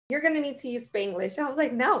you're gonna need to use Spanglish. I was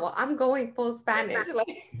like, no, I'm going full Spanish.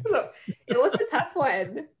 Like, so it was a tough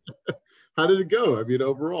one. How did it go? I mean,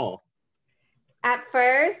 overall. At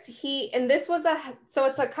first, so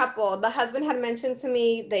it's a couple. The husband had mentioned to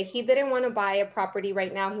me that he didn't want to buy a property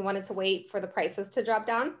right now. He wanted to wait for the prices to drop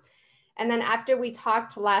down. And then after we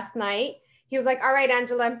talked last night, he was like, all right,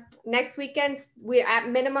 Angela, next weekend, we at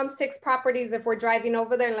minimum 6 properties if we're driving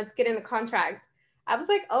over there, and let's get in a contract. I was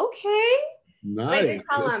like, okay. Nice. But I did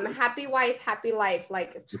tell him, happy wife, happy life.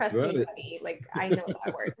 Like, trust me, buddy. Like, I know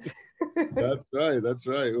that works. That's right. That's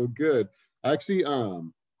right. Well, good. Actually,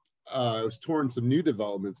 I was touring some new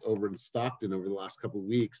developments over in Stockton over the last couple of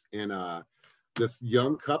weeks, and this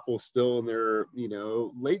young couple still in their,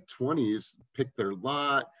 late 20s picked their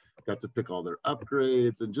lot, got to pick all their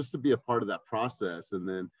upgrades, and just to be a part of that process, and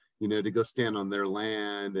then to go stand on their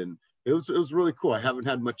land, and it was really cool. I haven't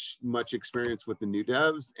had much experience with the new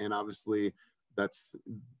devs, and obviously that's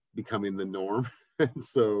becoming the norm. And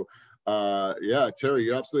so yeah, Terry,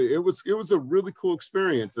 you're absolutely, it was a really cool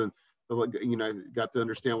experience, and I got to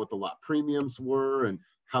understand what the lot premiums were and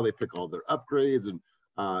how they pick all their upgrades, and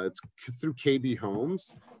it's through KB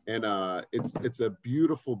Homes, and it's a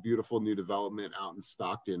beautiful, beautiful new development out in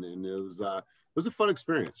Stockton, and it was a fun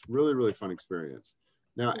experience, really, really fun experience.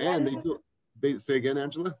 Now, and they say again,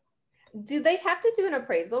 Angela? Do they have to do an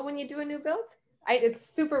appraisal when you do a new build?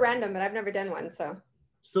 It's super random, but I've never done one,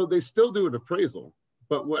 So they still do an appraisal.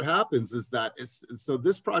 But what happens is that so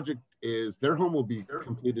this project their home will be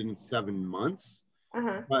completed in 7 months.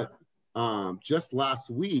 But just last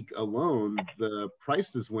week alone, the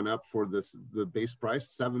prices went up for the base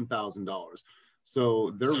price, $7,000.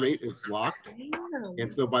 So their rate is locked.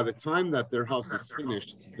 And so by the time that their house is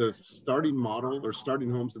finished, the starting model or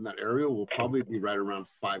starting homes in that area will probably be right around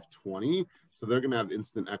 520. So they're going to have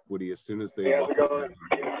instant equity as soon as they walk in.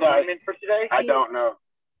 For today? I don't know.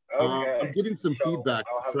 Okay. I'm getting some feedback.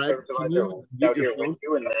 Fred, can you mute your phone?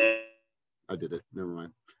 I did it. Never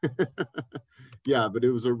mind. Yeah, but it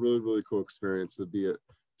was a really, really cool experience to be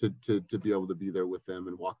able to be there with them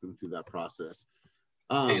and walk them through that process.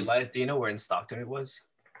 Hey, Elias, do you know where in Stockton it was?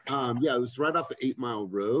 Yeah, it was right off of 8 Mile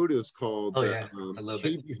Road. It was called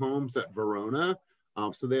KB Homes at Verona.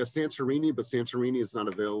 So they have Santorini, but Santorini is not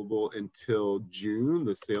available until June,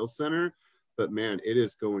 the sales center. But man, it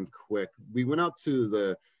is going quick. We went out to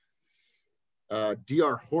the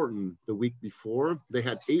DR Horton the week before. They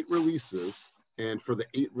had 8 releases, and for the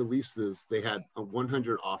 8 releases, they had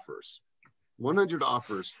 100 offers. 100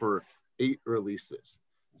 offers for 8 releases.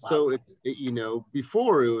 Wow. So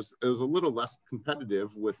before it was a little less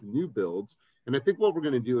competitive with new builds. And I think what we're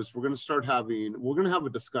going to do is we're going to have a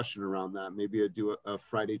discussion around that. Maybe do a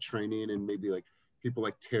Friday training, and maybe like people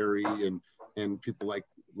like Terry and people like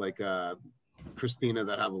Christina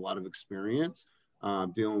that have a lot of experience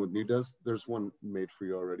dealing with new devs. There's one made for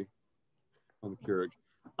you already on the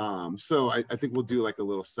Keurig. So I think we'll do like a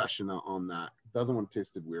little session on that. The other one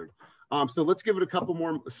tasted weird. So let's give it a couple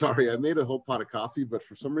more. Sorry, I made a whole pot of coffee, but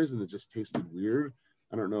for some reason it just tasted weird.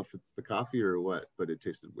 I don't know if it's the coffee or what, but it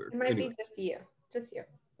tasted weird. It might be just you.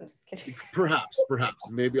 I'm just kidding. Perhaps.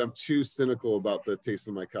 Maybe I'm too cynical about the taste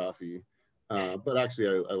of my coffee. But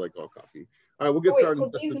actually, I like all coffee. All right, we'll get started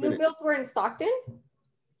in just a minute. These new builds were in Stockton?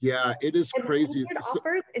 Yeah, it is crazy.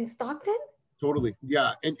 Offers in Stockton? Totally,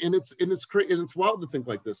 yeah, and it's crazy, and it's wild to think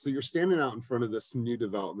like this. So you're standing out in front of this new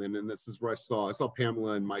development, and this is where I saw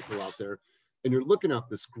Pamela and Michael out there, and you're looking at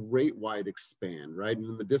this great wide expand, right? And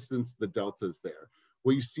in the distance, the delta is there.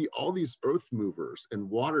 Well, you see all these earth movers and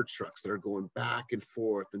water trucks that are going back and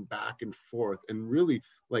forth and really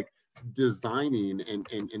like designing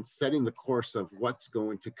and setting the course of what's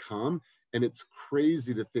going to come. And it's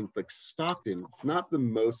crazy to think like Stockton,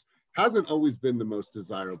 hasn't always been the most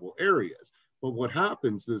desirable areas. But what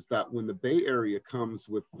happens is that when the Bay Area comes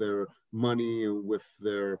with their money and with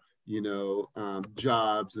their,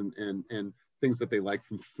 jobs and things that they like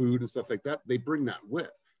from food and stuff like that, they bring that with.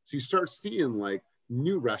 So you start seeing like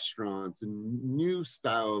new restaurants and new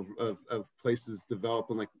style of places develop,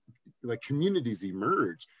 and like communities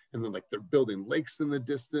emerge, and then like they're building lakes in the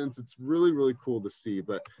distance. It's really, really cool to see.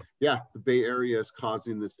 But yeah, the Bay Area is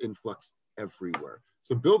causing this influx everywhere.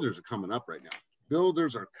 So builders are coming up right now.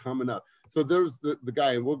 Builders are coming up. So there's the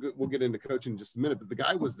guy, and we'll get into coaching in just a minute, but the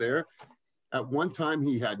guy was there. At one time,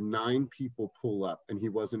 he had 9 people pull up, and he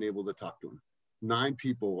wasn't able to talk to him. 9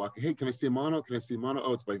 people walk. Hey, can I see a mono? Can I see a mono?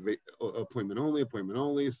 Oh, it's by appointment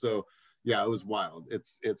only. So yeah, it was wild.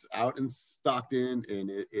 It's out in Stockton, and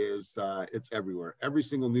it's everywhere. Every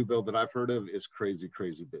single new build that I've heard of is crazy,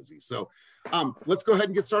 crazy busy. So let's go ahead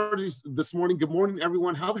and get started this morning. Good morning,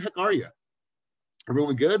 everyone. How the heck are you?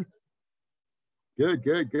 Everyone good? Good,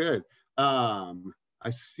 good, good. I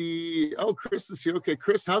see, oh, Chris is here. Okay,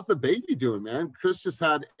 Chris, how's the baby doing, man? Chris just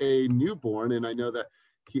had a newborn, and I know that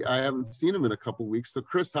I haven't seen him in a couple weeks. So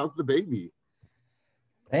Chris, how's the baby?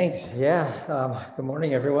 Thanks. Yeah. Good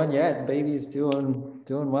morning, everyone. Yeah, baby's doing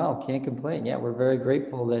well. Can't complain. Yeah, we're very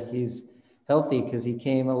grateful that he's healthy because he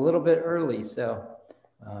came a little bit early. So,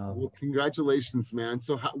 well, congratulations, man.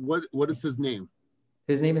 So, what is his name?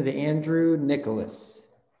 His name is Andrew Nicholas.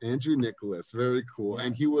 Andrew Nicholas. Very cool.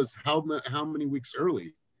 And he was how many weeks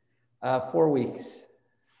early? 4 weeks.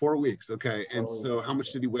 4 weeks. Okay. And so, how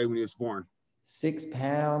much did he weigh when he was born? 6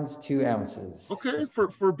 pounds 2 ounces. Okay,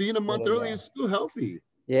 for being a month early, he's still healthy.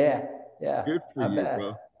 Yeah. Good for you,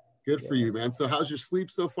 bro. Good for you, man. So how's your sleep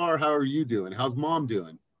so far? How are you doing? How's mom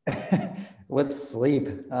doing? What's sleep?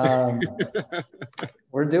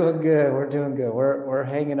 We're doing good. We're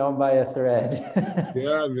hanging on by a thread.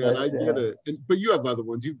 Yeah, man, I get it. But you have other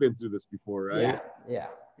ones. You've been through this before, right? Yeah.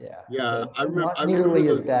 I remember. Not nearly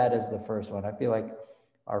as bad as the first one. I feel like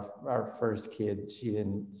our first kid, she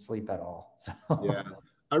didn't sleep at all. So. Yeah,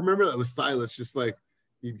 I remember that with Silas. Just like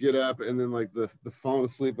you'd get up and then like the falling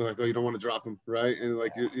asleep and like, oh, you don't want to drop him, right? And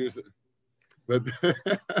like you're but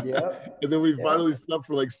and then we finally slept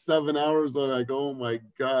for like 7 hours. I'm like, oh my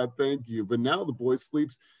God, thank you. But now the boy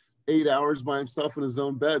sleeps 8 hours by himself in his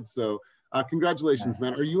own bed. So congratulations,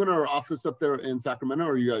 man. Are you in our office up there in Sacramento,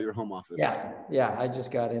 or are you at your home office? Yeah. I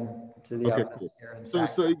just got into the office cool. here in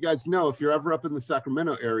So you guys know, if you're ever up in the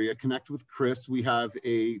Sacramento area, connect with Chris. We have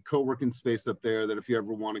a co-working space up there that if you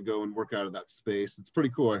ever want to go and work out of that space, it's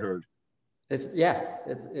pretty cool. I heard.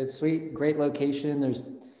 It's sweet, great location. There's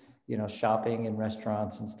shopping and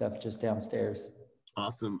restaurants and stuff just downstairs.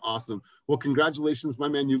 Awesome. Well, congratulations, my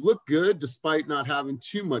man. You look good despite not having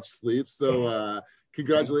too much sleep. So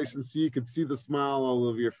congratulations to you. You could see the smile all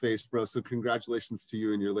over your face, bro. So congratulations to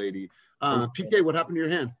you and your lady. PK, what happened to your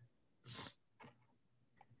hand?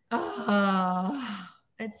 Oh,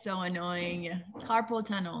 it's so annoying. Carpal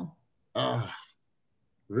tunnel.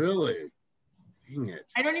 Really? Dang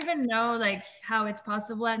it. I don't even know like how it's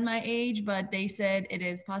possible at my age, but they said it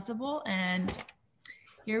is possible, and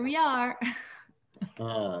here we are.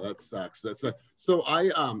 Oh, that sucks. So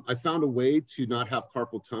I found a way to not have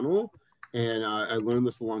carpal tunnel, and I learned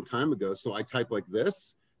this a long time ago. So I type like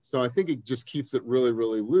this. So I think it just keeps it really,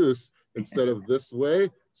 really loose instead of this way.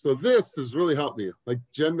 So this has really helped me. Like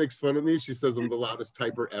Jen makes fun of me. She says I'm the loudest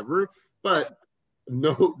typer ever, but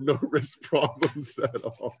no wrist problems at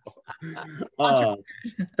all. All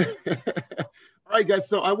right, guys.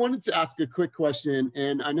 So I wanted to ask a quick question,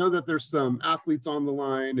 and I know that there's some athletes on the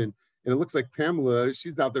line, and it looks like Pamela,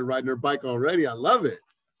 she's out there riding her bike already. I love it.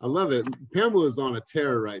 Pamela is on a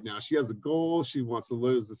tear right now. She has a goal. She wants to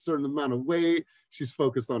lose a certain amount of weight. She's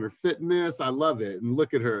focused on her fitness. I love it. And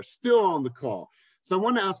look at her, still on the call. So I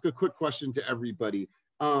want to ask a quick question to everybody.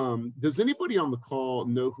 Does anybody on the call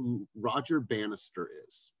know who Roger Bannister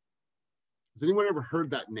is? Has anyone ever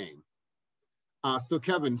heard that name? So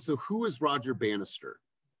Kevin, so who is Roger Bannister?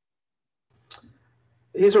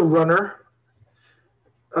 He's a runner.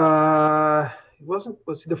 Was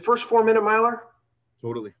he the first 4-minute miler?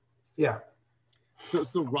 Totally. Yeah.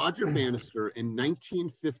 So Roger Bannister in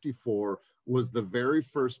 1954 was the very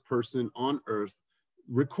first person on Earth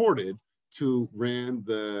recorded to ran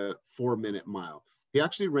the 4-minute mile. He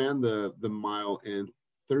actually ran the mile in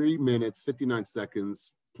 30 minutes, 59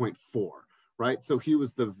 seconds, 0.4, right? So he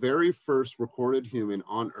was the very first recorded human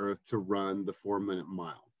on Earth to run the 4-minute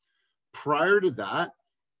mile. Prior to that,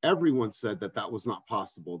 everyone said that that was not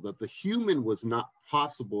possible, that the human was not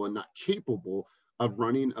possible and not capable of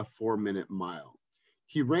running a 4-minute mile.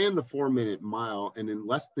 He ran the 4-minute mile, and in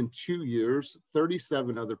less than 2 years,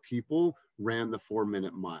 37 other people ran the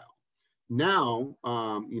 4-minute mile. Now,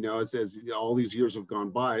 as all these years have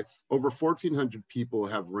gone by, over 1,400 people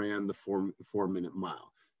have ran the 4-minute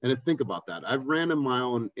mile. And think about that. I've ran a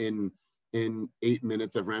mile in 8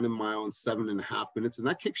 minutes. I've ran a mile in 7.5 minutes, and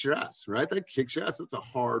that kicks your ass, right? That kicks your ass. It's a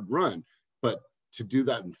hard run. But to do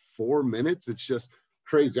that in 4 minutes, it's just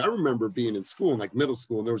crazy. I remember being in school, in like middle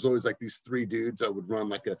school, and there was always like these 3 dudes that would run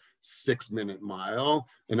like a 6-minute mile,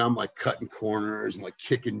 and I'm like cutting corners and like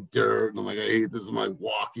kicking dirt, and I'm like, hey, this is my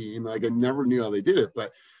walking. Like I never knew how they did it,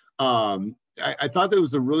 but I thought that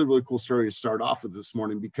was a really, really cool story to start off with this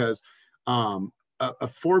morning, because a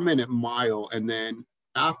 4-minute mile, and then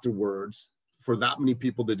afterwards, for that many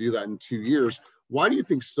people to do that in 2 years, why do you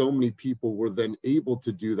think so many people were then able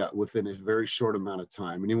to do that within a very short amount of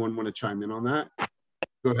time? Anyone want to chime in on that?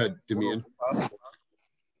 Go ahead, Damian.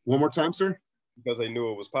 One more time, sir. Because they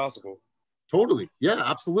knew it was possible. Totally. Yeah,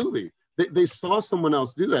 absolutely. They saw someone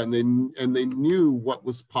else do that, and they knew what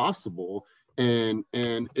was possible, and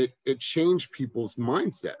it changed people's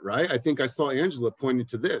mindset, right? I think I saw Angela pointing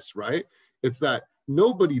to this, right? It's that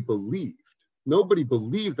nobody believed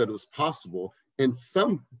that it was possible, and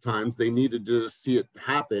sometimes they needed to see it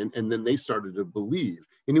happen, and then they started to believe.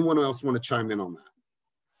 Anyone else want to chime in on that?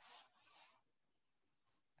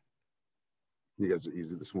 You guys are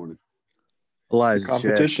easy this morning. Elias,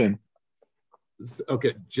 competition. Jay.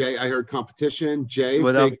 Okay, Jay, I heard competition. Jay,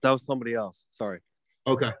 well, that was somebody else. Sorry.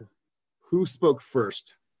 Okay. Who spoke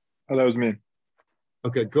first? Oh, that was me.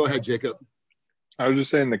 Okay, go ahead, Jacob. I was just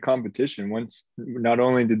saying the competition. Once, not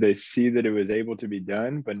only did they see that it was able to be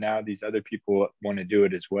done, but now these other people want to do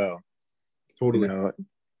it as well. Totally. You know,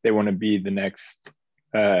 they want to be the next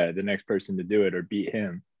person to do it or beat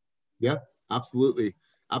him. Yeah, absolutely.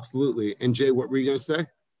 Absolutely. And Jay, what were you going to say?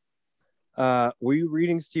 Were you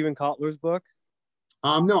reading Steven Kotler's book?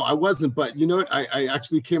 No, I wasn't, but you know what? I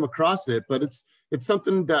actually came across it, but it's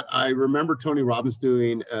something that I remember Tony Robbins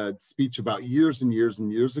doing a speech about years and years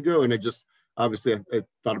and years ago. And I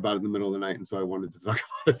thought about it in the middle of the night. And so I wanted to talk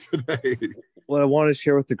about it today. What I want to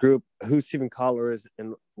share with the group, who Steven Kotler is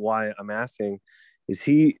and why I'm asking, is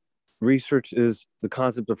he researches the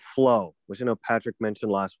concept of flow, which I know Patrick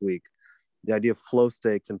mentioned last week, the idea of flow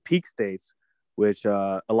states and peak states, which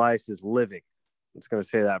Elias is living. I'm just going to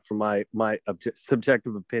say that from my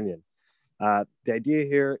subjective opinion. The idea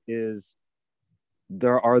here is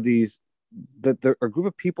there are a group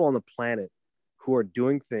of people on the planet who are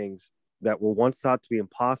doing things that were once thought to be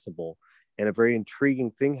impossible, and a very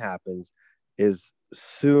intriguing thing happens is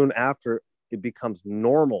soon after it becomes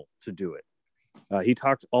normal to do it. He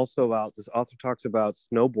talks also about, this author talks about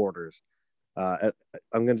snowboarders. I'm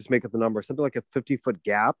going to just make up the number. Something like a 50-foot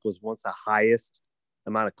gap was once the highest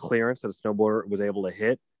amount of clearance that a snowboarder was able to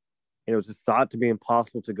hit. And it was just thought to be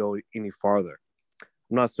impossible to go any farther.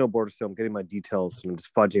 I'm not a snowboarder, so I'm getting my details and I'm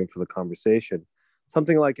just fudging for the conversation.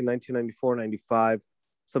 Something like in 1994, 95,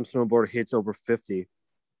 some snowboarder hits over 50.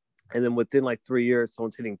 And then within like 3 years,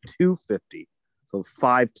 someone's hitting 250. So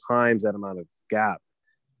 5 times that amount of gap.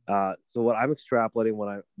 So what I'm extrapolating, what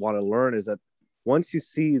I want to learn is that once you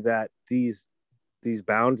see that these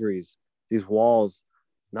boundaries, these walls,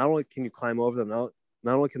 not only can you climb over them, not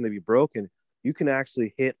only can they be broken, you can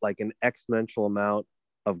actually hit like an exponential amount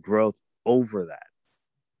of growth over that.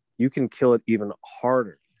 You can kill it even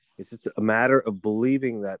harder. It's just a matter of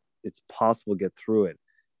believing that it's possible to get through it.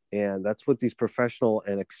 And that's what these professional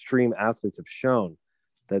and extreme athletes have shown,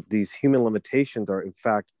 that these human limitations are in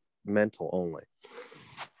fact mental only.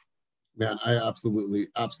 Man, I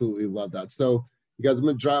absolutely love that. So you guys, I'm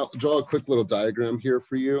going to draw a quick little diagram here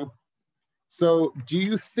for you. So do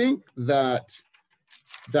you think that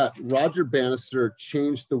Roger Bannister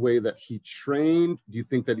changed the way that he trained? Do you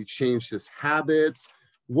think that he changed his habits?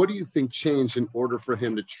 What do you think changed in order for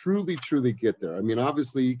him to truly, truly get there? I mean,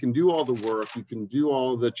 obviously you can do all the work, you can do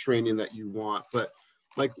all the training that you want, but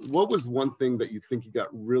like, what was one thing that you think you got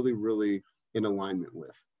really, really in alignment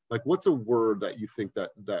with? Like, what's a word that you think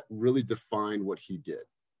that really defined what he did?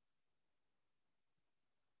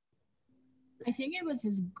 I think it was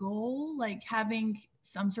his goal, like having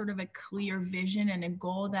some sort of a clear vision and a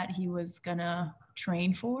goal that he was gonna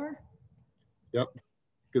train for. Yep,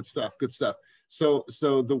 good stuff, good stuff. So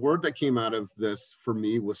the word that came out of this for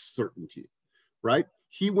me was certainty, right?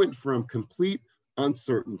 He went from complete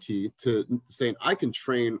uncertainty to saying, I can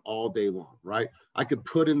train all day long, right? I could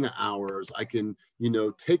put in the hours, I can,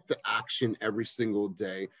 take the action every single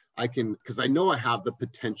day. I can, because I know I have the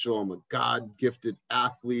potential. I'm a God-gifted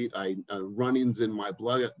athlete. Running's in my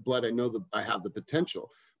blood. I know that I have the potential.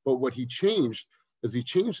 But what he changed is he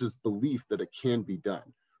changed his belief that it can be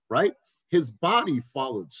done, right? His body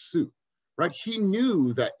followed suit, right? He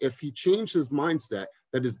knew that if he changed his mindset,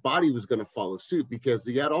 that his body was going to follow suit because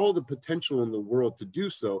he had all the potential in the world to do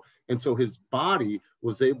so. And so his body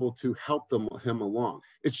was able to help him along.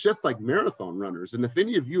 It's just like marathon runners. And if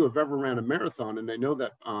any of you have ever ran a marathon, and I know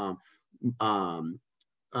that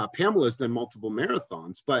Pamela's done multiple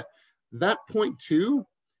marathons, but that point too,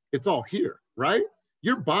 it's all here, right?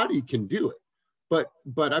 Your body can do it.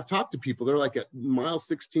 But I've talked to people, they're like at mile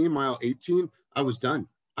 16, mile 18, I was done.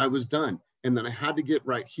 And then I had to get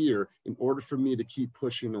right here in order for me to keep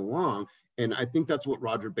pushing along. And I think that's what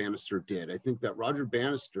Roger Bannister did. I think that Roger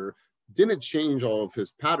Bannister didn't change all of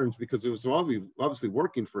his patterns because it was obviously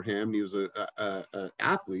working for him. He was an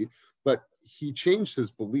athlete, but he changed his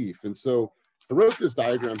belief. And so I wrote this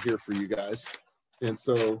diagram here for you guys. And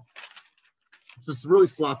so it's just really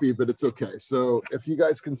sloppy, but it's okay. So if you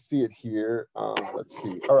guys can see it here, let's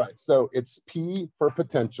see. All right, so it's P for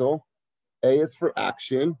potential, A is for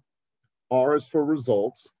action, R is for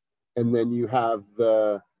results, and then you have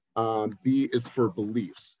the B is for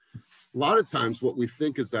beliefs. A lot of times what we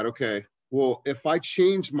think is that, okay, well, if I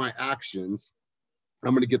change my actions,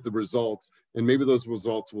 I'm going to get the results, and maybe those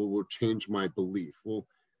results will change my belief. Well,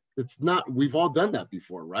 it's not, we've all done that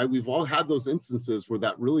before, right? We've all had those instances where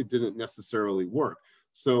that really didn't necessarily work.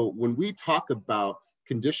 So when we talk about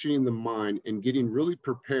conditioning the mind and getting really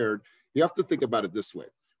prepared, you have to think about it this way.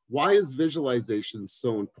 Why is visualization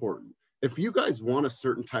so important? If you guys want a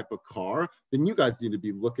certain type of car, then you guys need to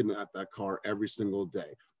be looking at that car every single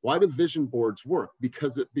day. Why do vision boards work?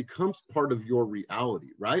 Because it becomes part of your reality,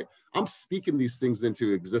 right? I'm speaking these things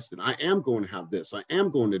into existence. I am going to have this. I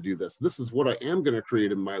am going to do this. This is what I am going to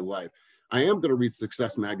create in my life. I am going to read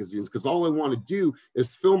success magazines because all I want to do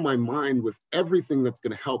is fill my mind with everything that's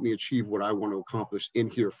going to help me achieve what I want to accomplish in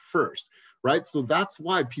here first, right? So that's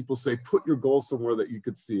why people say, put your goals somewhere that you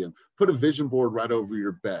could see them. Put a vision board right over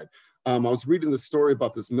your bed. I was reading the story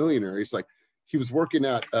about this millionaire. He's like, he was working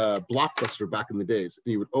at Blockbuster back in the days, and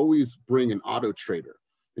he would always bring an auto trader,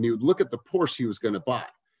 and he would look at the Porsche he was going to buy.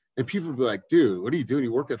 And people would be like, dude, what are you doing?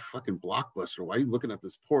 You work at fucking Blockbuster. Why are you looking at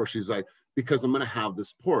this Porsche? He's like, because I'm going to have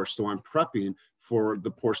this Porsche. So I'm prepping for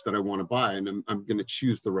the Porsche that I want to buy, and I'm going to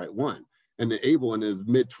choose the right one. And able in his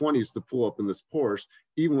mid-20s to pull up in this Porsche,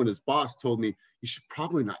 even when his boss told me, you should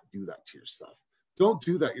probably not do that to yourself. Don't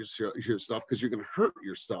do that yourself because you're going to hurt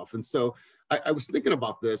yourself. And so I was thinking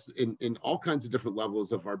about this in all kinds of different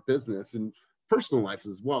levels of our business and personal life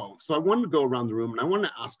as well. So I wanted to go around the room and I wanted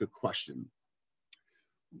to ask a question.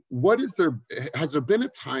 Has there been a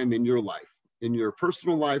time in your life, in your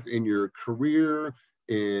personal life, in your career,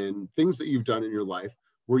 in things that you've done in your life,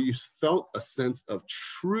 where you felt a sense of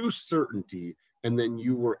true certainty and then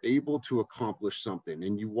you were able to accomplish something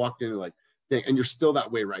and you walked in like, dang, and you're still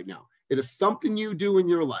that way right now? It is something you do in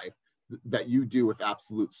your life that you do with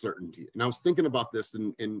absolute certainty. And I was thinking about this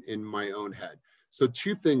in my own head. So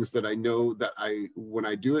two things that I know that when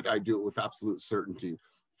I do it with absolute certainty.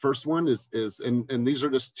 First one is and these are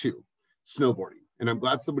just two: snowboarding. And I'm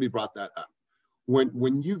glad somebody brought that up.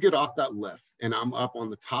 When you get off that lift and I'm up on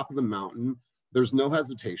the top of the mountain, there's no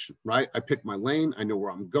hesitation, right? I pick my lane. I know where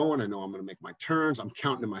I'm going. I know I'm going to make my turns. I'm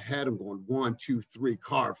counting in my head. I'm going 1, 2, 3,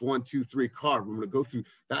 carve, 1, 2, 3, carve. I'm going to go through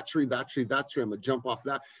that tree, that tree, that tree. I'm going to jump off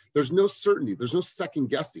that. There's no certainty. There's no second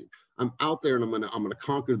guessing. I'm out there and I'm going to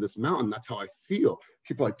conquer this mountain. That's how I feel.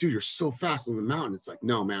 People are like, dude, you're so fast on the mountain. It's like,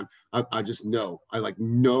 no, man, I just know. I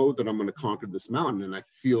know that I'm going to conquer this mountain, and I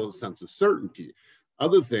feel a sense of certainty.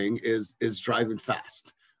 Other thing is driving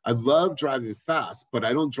fast. I love driving fast, but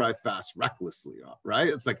I don't drive fast recklessly, right?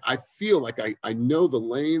 It's like, I feel like I know the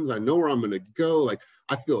lanes. I know where I'm going to go. Like,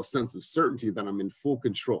 I feel a sense of certainty that I'm in full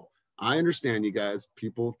control. I understand, you guys,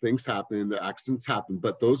 things happen, the accidents happen,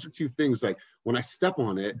 but those are two things. Like, when I step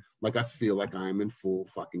on it, like, I feel like I'm in full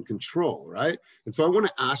fucking control, right? And so I want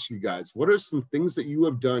to ask you guys, what are some things that you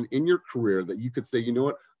have done in your career that you could say, you know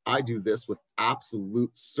what, I do this with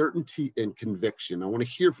absolute certainty and conviction? I want to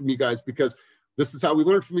hear from you guys, because this is how we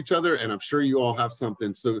learn from each other, and I'm sure you all have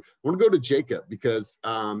something. So I want to go to Jacob, because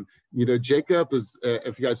Jacob is,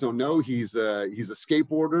 if you guys don't know, he's a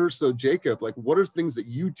skateboarder. So Jacob, like, what are things that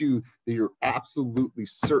you do that you're absolutely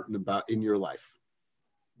certain about in your life?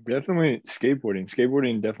 Definitely skateboarding.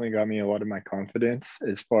 Skateboarding definitely got me a lot of my confidence,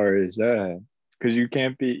 as far as because you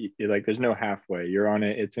can't be like, there's no halfway. You're on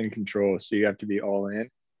it. It's in control. So you have to be all in.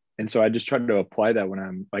 And so I just try to apply that when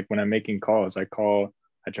I'm making calls.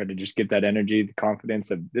 I try to just get that energy, the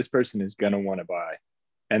confidence of this person is going to want to buy.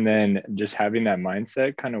 And then just having that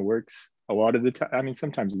mindset kind of works a lot of the time. I mean,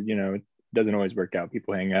 sometimes, it doesn't always work out.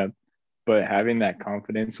 People hang up, but having that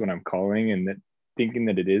confidence when I'm calling and that thinking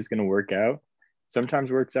that it is going to work out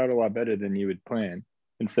sometimes works out a lot better than you would plan,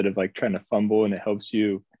 instead of like trying to fumble. And it helps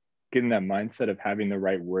you get in that mindset of having the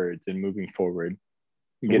right words and moving forward,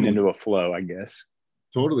 getting into a flow, I guess.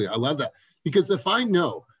 Totally. I love that, because if I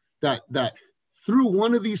know that through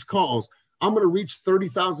one of these calls, I'm going to reach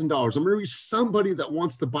 $30,000. I'm going to reach somebody that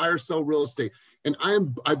wants to buy or sell real estate. And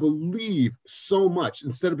I believe so much,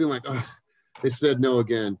 instead of being like, oh, they said no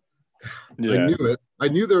again. Yeah. I knew it. I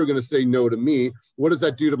knew they were going to say no to me. What does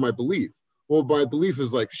that do to my belief? Well, my belief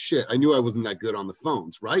is like, shit, I knew I wasn't that good on the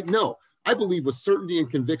phones, right? No, I believe with certainty and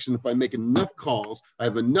conviction, if I make enough calls, I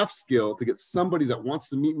have enough skill to get somebody that wants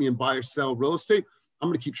to meet me and buy or sell real estate, I'm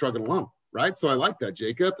going to keep trucking along. Right. So I like that,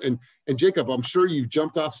 Jacob. And Jacob, I'm sure you've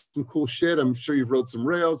jumped off some cool shit. I'm sure you've rode some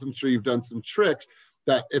rails. I'm sure you've done some tricks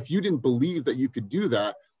that if you didn't believe that you could do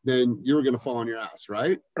that, then you were going to fall on your ass.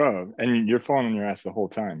 Right. Oh, and you're falling on your ass the whole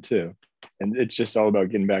time too. And it's just all about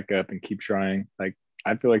getting back up and keep trying. Like,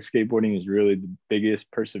 I feel like skateboarding is really the biggest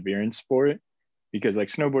perseverance sport, because like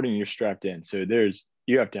snowboarding, you're strapped in. So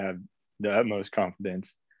you have to have the utmost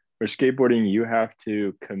confidence. For skateboarding, you have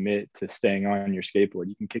to commit to staying on your skateboard.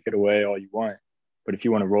 You can kick it away all you want, but if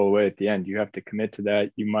you want to roll away at the end, you have to commit to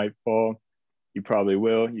that. You might fall, you probably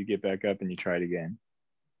will. You get back up and you try it again.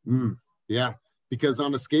 Yeah, because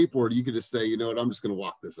on a skateboard, you could just say, you know what, I'm just going to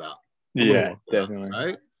walk this out. Yeah, definitely.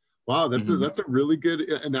 Right? Wow, that's a really good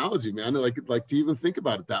analogy, man. Like to even think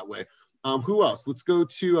about it that way. Who else? Let's go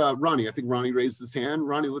to Ronnie. I think Ronnie raised his hand.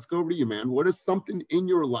 Ronnie, let's go over to you, man. What is something in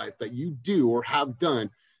your life that you do or have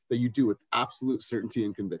done that you do with absolute certainty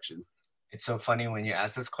and conviction? It's so funny when you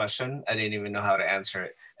ask this question, I didn't even know how to answer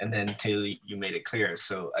it. And then until you made it clear.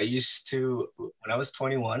 So I used to, when I was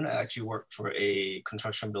 21, I actually worked for a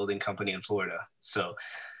construction building company in Florida. So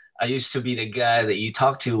I used to be the guy that you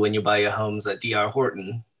talk to when you buy your homes at D.R.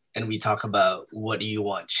 Horton, and we talk about what do you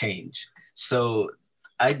want change. So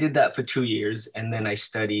I did that for 2 years, and then I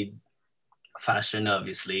studied fashion,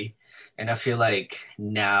 obviously. And I feel like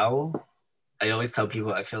now, I always tell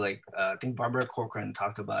people, I feel like, I think Barbara Corcoran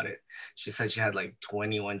talked about it. She said she had like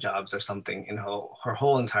 21 jobs or something in her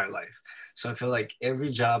whole entire life. So I feel like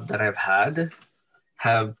every job that I've had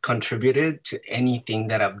have contributed to anything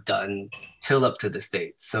that I've done till up to this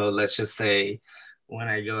date. So let's just say when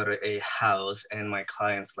I go to a house and my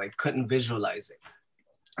clients like couldn't visualize it.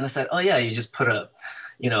 And I said, oh yeah, you just put a,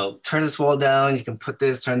 turn this wall down, you can put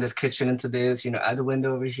this, turn this kitchen into this, add a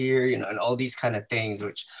window over here, and all these kind of things,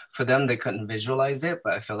 which for them, they couldn't visualize it.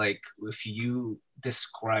 But I feel like if you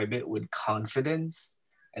describe it with confidence,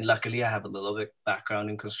 and luckily I have a little bit background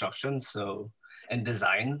in construction, and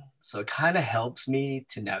design. So it kind of helps me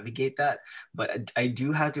to navigate that. But I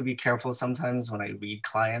do have to be careful sometimes when I read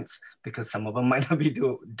clients, because some of them might not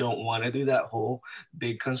don't want to do that whole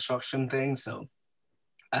big construction thing. So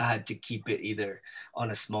I had to keep it either on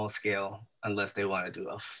a small scale unless they want to do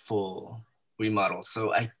a full remodel.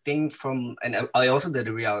 So I think and I also did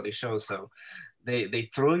a reality show. So they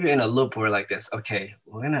throw you in a loop where like this, okay,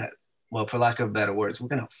 for lack of better words, we're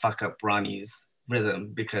going to fuck up Ronnie's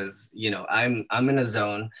rhythm because, I'm in a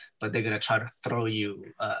zone, but they're going to try to throw you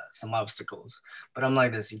some obstacles. But I'm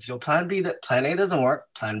like this, if your plan A doesn't work,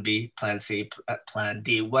 plan B, plan C, plan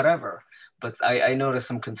D, whatever. But I noticed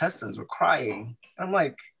some contestants were crying. I'm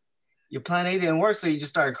like, your plan A didn't work, so you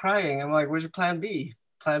just started crying. I'm like, where's your plan B?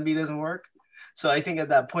 Plan B doesn't work. So I think at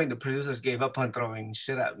that point, the producers gave up on throwing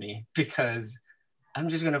shit at me because I'm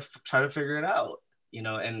just going to try to figure it out,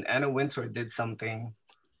 and Anna Wintour did something.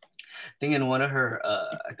 I think in one of her,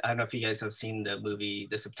 I don't know if you guys have seen the movie,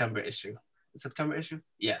 The September Issue. The September Issue?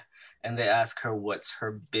 Yeah. And they ask her what's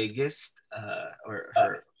her biggest or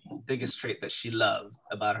her biggest trait that she loved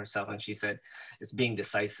about herself. And she said, it's being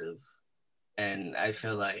decisive. And I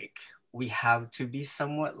feel like we have to be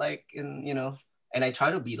somewhat like and I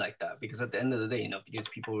try to be like that because at the end of the day, because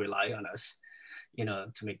people rely on us,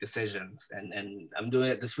 to make decisions. And I'm doing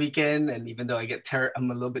it this weekend. And even though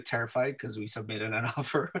I'm a little bit terrified because we submitted an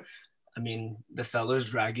offer. I mean, the seller's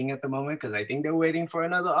dragging at the moment because I think they're waiting for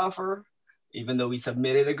another offer, even though we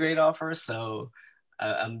submitted a great offer. So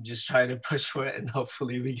I'm just trying to push for it and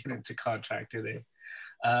hopefully we get into contract today.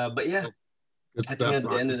 But yeah, I think at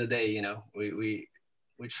the end of the day, we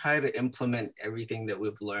try to implement everything that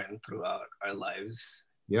we've learned throughout our lives,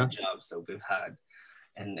 the jobs that we've had,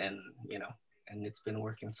 and it's been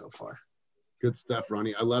working so far. Good stuff,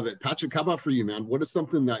 Ronnie. I love it. Patrick, how about for you, man? What is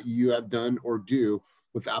something that you have done or do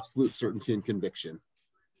with absolute certainty and conviction?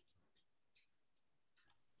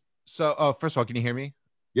 So, first of all, can you hear me?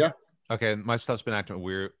 Yeah. Okay, my stuff's been acting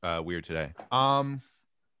weird today.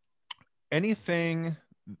 Anything,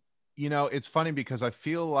 it's funny because I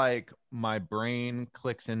feel like my brain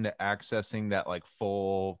clicks into accessing that like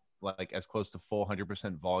as close to full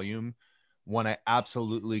 100% volume when I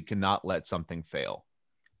absolutely cannot let something fail.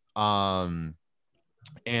 And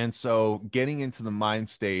so getting into the mind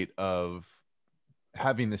state of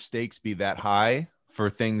having the stakes be that high for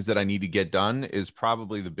things that I need to get done is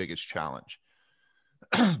probably the biggest challenge.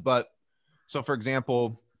 But so for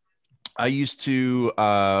example, I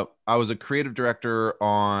was a creative director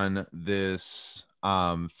on this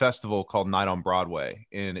festival called Night on Broadway,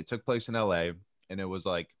 and it took place in LA, and it was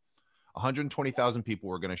like 120,000 people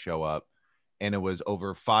were going to show up, and it was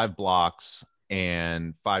over 5 blocks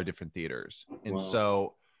and 5 different theaters. And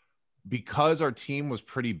so because our team was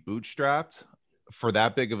pretty bootstrapped for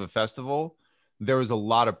that big of a festival, there was a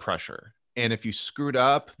lot of pressure. And if you screwed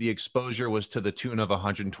up, the exposure was to the tune of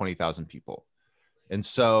 120,000 people. And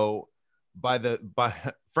so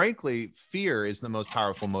frankly, fear is the most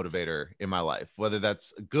powerful motivator in my life, whether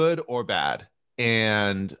that's good or bad.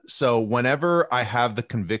 And so whenever I have the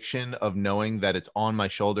conviction of knowing that it's on my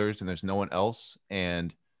shoulders and there's no one else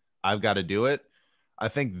and I've got to do it, I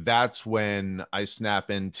think that's when I snap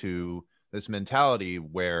into this mentality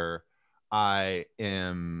where I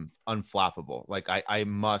am unflappable. Like I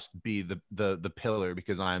must be the pillar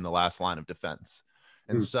because I am the last line of defense.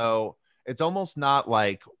 And so it's almost not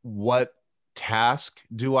like what task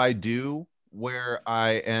do I do where I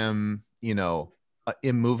am, you know,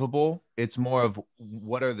 immovable. It's more of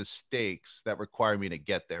what are the stakes that require me to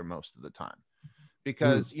get there most of the time.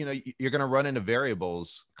 Because, you know, you're going to run into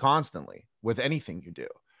variables constantly with anything you do.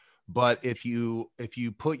 But if you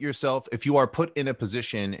are put in a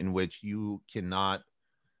position in which you cannot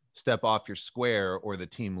step off your square or the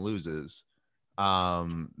team loses,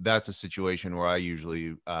 that's a situation where I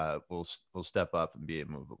usually will step up and be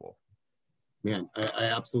immovable. Man, I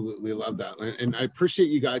absolutely love that. And I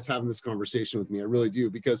appreciate you guys having this conversation with me. I really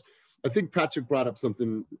do, because I think Patrick brought up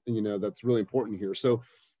something, you know, that's really important here. So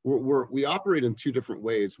we operate in two different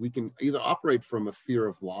ways. We can either operate from a fear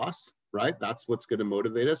of loss, right? That's what's going to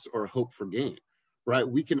motivate us, or hope for gain, right?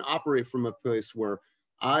 We can operate from a place where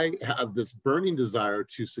I have this burning desire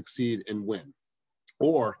to succeed and win,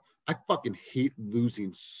 or I fucking hate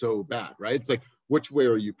losing so bad, right? It's like, which way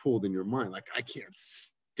are you pulled in your mind? Like, I can't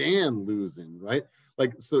stand losing, right?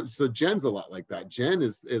 Like, so Jen's a lot like that. Jen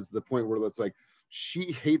is the point where it's like,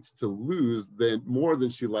 she hates to lose more than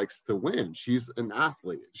she likes to win. She's an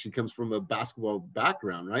athlete. She comes from a basketball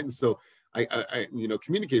background, right? And so I you know,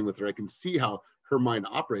 communicating with her, I can see how her mind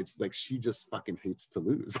operates. Like, she just fucking hates to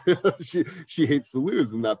lose. she hates to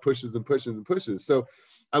lose, and that pushes and pushes and pushes. So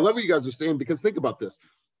I love what you guys are saying, because think about this.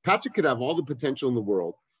 Patrick could have all the potential in the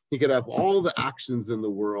world. He could have all the actions in the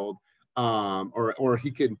world, or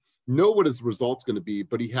he could know what his result's going to be,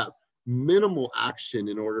 but he has minimal action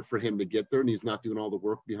in order for him to get there, and he's not doing all the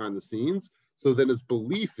work behind the scenes. So then his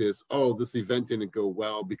belief is, oh, this event didn't go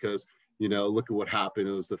well because, you know, look at what happened,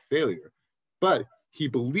 it was a failure. But he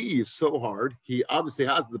believes so hard, he obviously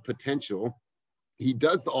has the potential, he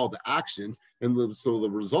does all the actions, and so the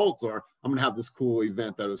results are, I'm gonna have this cool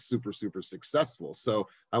event that is super, super successful. So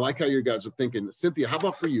I like how you guys are thinking. Cynthia, how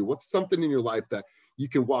about for you? What's something in your life that you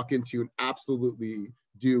can walk into and absolutely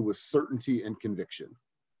do with certainty and conviction?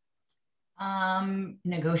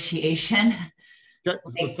 Negotiation. Okay,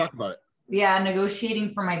 let's talk about it. Yeah,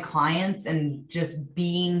 negotiating for my clients and just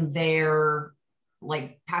being there,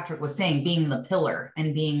 like Patrick was saying, being the pillar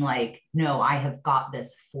and being like, no, I have got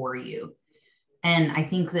this for you. And I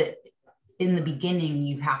think that in the beginning,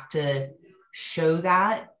 you have to show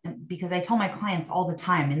that, because I tell my clients all the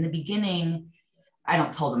time in the beginning, I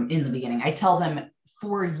don't tell them in the beginning, I tell them,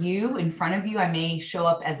 for you, in front of you, I may show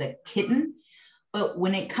up as a kitten, but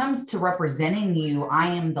when it comes to representing you, I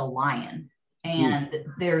am the lion. And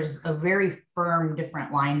there's a very firm,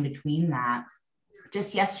 different line between that.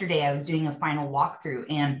 Just yesterday, I was doing a final walkthrough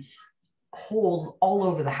and holes all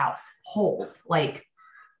over the house, holes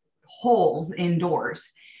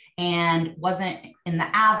indoors, and wasn't in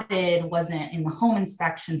the Avid, wasn't in the home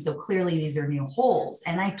inspection. So clearly these are new holes.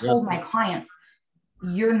 And I told my clients,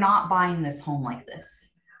 you're not buying this home like this.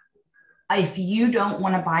 If you don't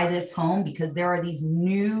want to buy this home because there are these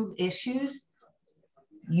new issues,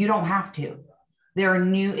 you don't have to. There are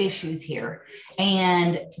new issues here.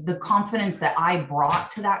 And the confidence that I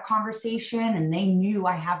brought to that conversation, and they knew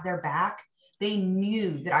I have their back, they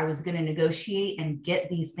knew that I was going to negotiate and get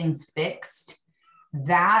these things fixed,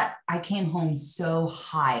 that I came home so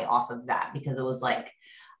high off of that, because it was like,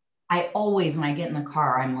 I always, when I get in the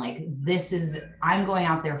car, I'm like, I'm going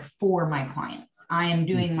out there for my clients. I am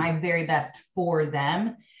doing my very best for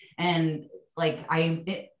them. And like,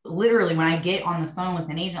 literally, when I get on the phone with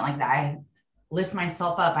an agent like that, I lift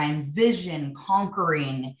myself up. I envision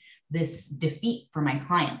conquering this defeat for my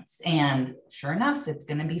clients. And sure enough, it's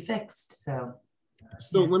going to be fixed. So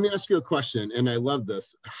let me ask you a question. And I love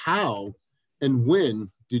this. How and when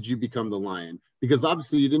did you become the lion? Because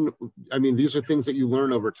obviously you didn't, I mean, these are things that you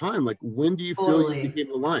learn over time. Like, when do you feel you became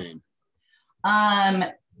the lion?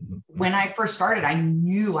 When I first started, I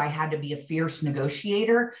knew I had to be a fierce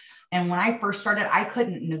negotiator. And when I first started, I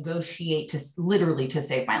couldn't negotiate to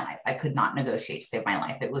save my life. I could not negotiate to save my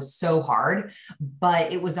life. It was so hard,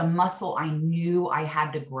 but it was a muscle I knew I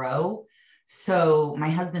had to grow. So my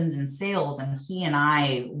husband's in sales, and he and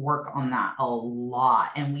I work on that a lot,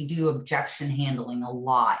 and we do objection handling a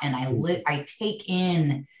lot. And I take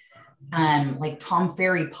in like Tom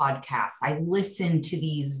Ferry podcasts. I listen to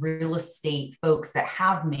these real estate folks that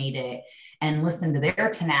have made it and listen to their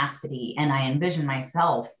tenacity. And I envision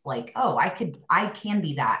myself like, oh, I can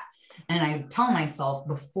be that. And I tell myself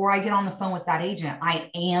before I get on the phone with that agent,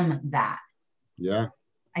 I am that. Yeah.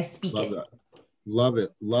 I speak Love it. that. Love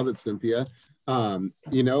it. Love it, Cynthia.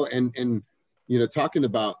 You know, and, you know, talking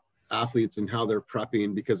about athletes and how they're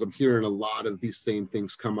prepping, because I'm hearing a lot of these same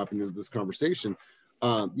things come up into this conversation.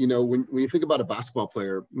 You know, when you think about a basketball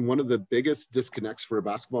player, one of the biggest disconnects for a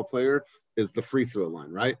basketball player is the free throw line,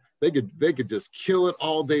 right? They could just kill it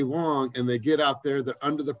all day long, and they get out there, they're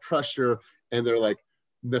under the pressure, and they're like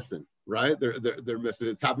missing, right? They're missing.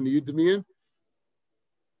 It's happened to you, Damian?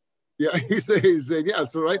 Yeah, he's saying, yeah.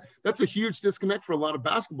 So, right, that's a huge disconnect for a lot of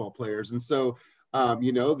basketball players. And so,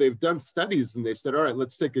 you know, they've done studies and they've said, all right,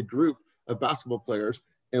 let's take a group of basketball players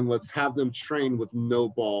and let's have them train with no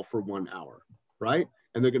ball for 1 hour, right?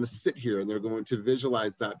 And they're going to sit here and they're going to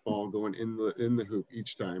visualize that ball going in the hoop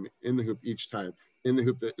each time, in the hoop each time, in the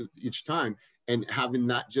hoop each time, and having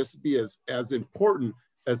that just be as important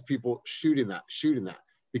as people shooting that,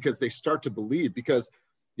 because they start to believe, because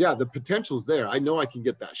yeah, the potential is there. I know I can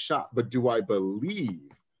get that shot, but do I believe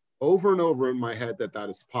over and over in my head that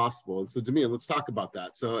is possible? And so, Damian, let's talk about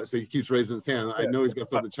that. So he keeps raising his hand. I know he's got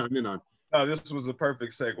something to chime in on. No, this was a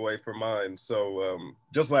perfect segue for mine. So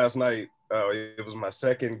just last night, it was my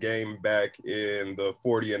second game back in the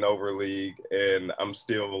 40 and over league, and I'm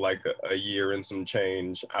still like a year and some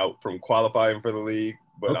change out from qualifying for the league,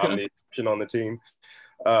 but okay. I'm the exception on the team.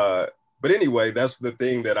 But anyway, that's the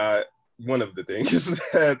thing that one of the things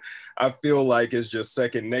that I feel like is just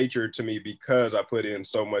second nature to me, because I put in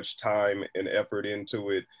so much time and effort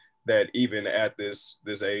into it, that even at this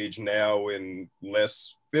age now and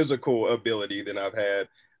less physical ability than I've had,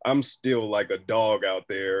 I'm still like a dog out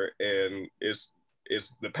there, and it's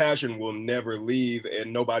the passion will never leave,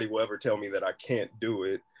 and nobody will ever tell me that I can't do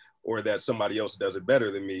it or that somebody else does it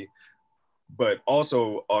better than me. But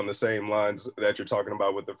also on the same lines that you're talking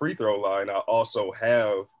about with the free throw line, I also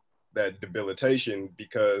have that debilitation,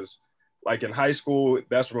 because like in high school,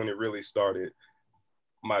 that's when it really started.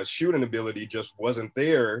 My shooting ability just wasn't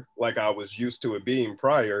there like I was used to it being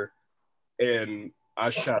prior, and I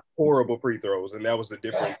shot horrible free throws, and that was the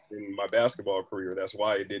difference in my basketball career. That's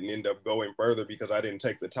why it didn't end up going further, because I didn't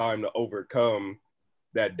take the time to overcome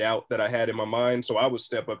that doubt that I had in my mind. So I would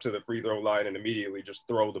step up to the free throw line and immediately just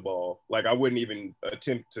throw the ball. Like I wouldn't even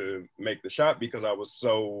attempt to make the shot, because I was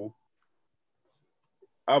so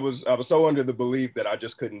under the belief that I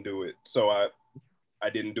just couldn't do it. So I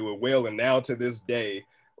didn't do it well. And now to this day,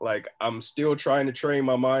 like I'm still trying to train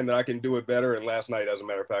my mind that I can do it better. And last night, as a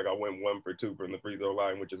matter of fact, I went 1 for 2 from the free throw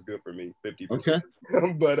line, which is good for me, 50%. Okay.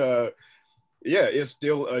 But yeah, it's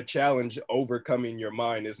still a challenge overcoming your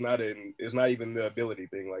mind. It's not even the ability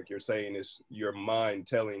thing, like you're saying. It's your mind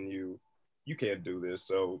telling you you can't do this.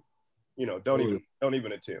 So, you know, don't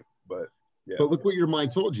even attempt. But yeah. But look what your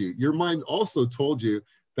mind told you. Your mind also told you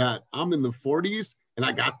that I'm in the 40s and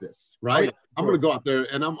I got this, right? Oh, yeah. I'm going to go out there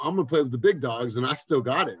and I'm going to play with the big dogs, and I still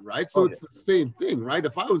got it, right? So it's the same thing, right?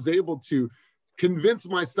 If I was able to convince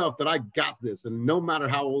myself that I got this, and no matter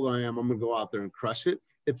how old I am, I'm going to go out there and crush it,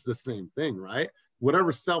 it's the same thing, right?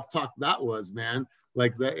 Whatever self-talk that was, man,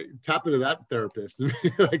 like tap into that therapist.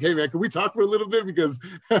 Like, hey, man, can we talk for a little bit? Because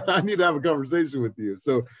I need to have a conversation with you.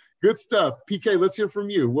 So good stuff. PK, let's hear from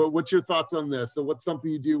you. What's your thoughts on this? So what's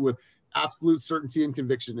something you do with absolute certainty and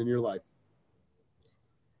conviction in your life?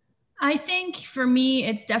 I think for me,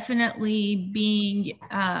 it's definitely being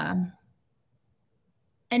an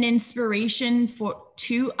inspiration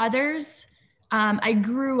to others. I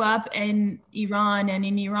grew up in Iran, and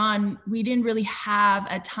in Iran, we didn't really have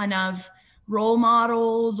a ton of role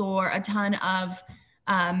models or a ton of,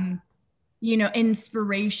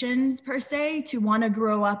 inspirations per se to want to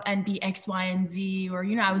grow up and be X, Y, and Z. Or,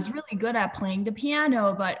 I was really good at playing the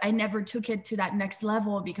piano, but I never took it to that next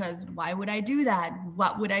level, because why would I do that?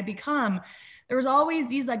 What would I become? There was always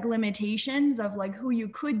these like limitations of like who you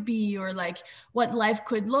could be, or like what life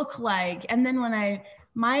could look like. And then when I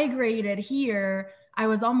migrated here, I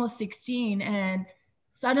was almost 16, and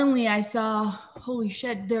suddenly I saw, holy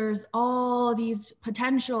shit, there's all these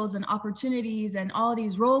potentials and opportunities and all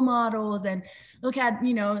these role models. And look at,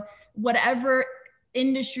 whatever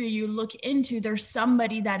industry you look into, there's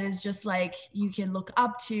somebody that is just like you can look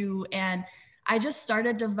up to. And I just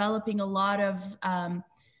started developing a lot of,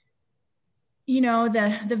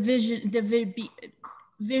 the vision,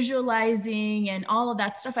 visualizing and all of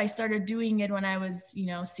that stuff. I started doing it when I was,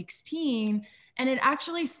 16, and it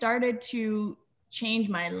actually started to change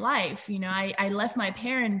my life. I left my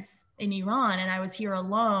parents in Iran, and I was here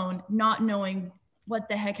alone, not knowing what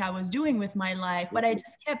the heck I was doing with my life, but I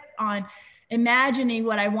just kept on imagining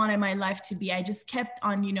what I wanted my life to be. I just kept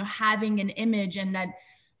on, having an image, and that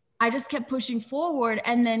I just kept pushing forward.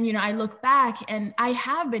 And then, I look back and I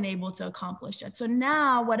have been able to accomplish it. So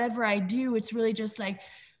now whatever I do, it's really just like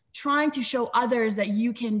trying to show others that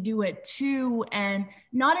you can do it too, and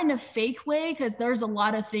not in a fake way, because there's a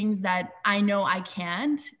lot of things that I know I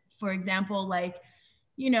can't. For example, like,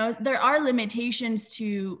 you know, there are limitations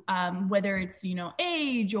to whether it's, you know,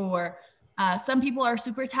 age, or some people are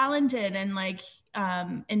super talented and like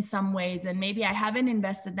in some ways, and maybe I haven't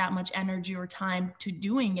invested that much energy or time to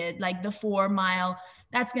doing it. Like the 4 mile,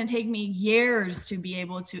 that's going to take me years to be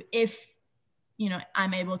able to, if, you know,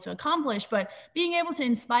 I'm able to accomplish. But being able to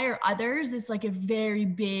inspire others is like a very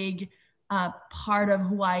big part of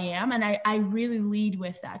who I am. And I really lead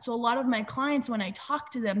with that. So a lot of my clients, when I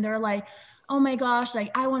talk to them, they're like, oh my gosh,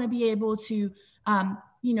 like I want to be able to,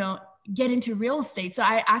 you know, get into real estate. So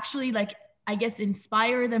I actually, like, I guess,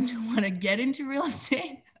 inspire them to want to get into real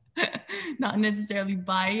estate, not necessarily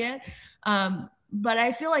buy it. But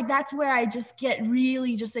I feel like that's where I just get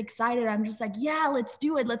really just excited. I'm just like, yeah, let's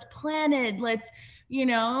do it. Let's plan it. Let's, you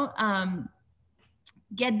know,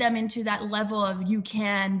 get them into that level of you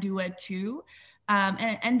can do it too.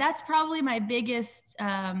 And that's probably my biggest,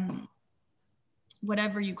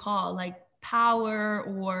 whatever you call, like, power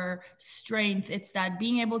or strength. It's that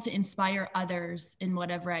being able to inspire others in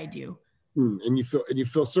whatever I do. And you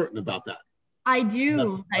feel certain about that. I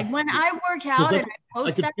do. Like when I work out and I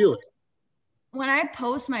post I can feel it. When I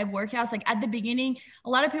post my workouts, like at the beginning, a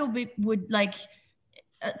lot of people would like,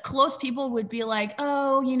 close people would be like,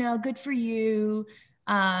 oh, you know, good for you.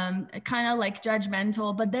 Kind of like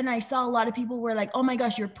judgmental. But then I saw a lot of people were like, oh my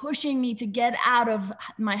gosh, you're pushing me to get out of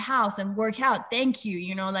my house and work out. Thank you.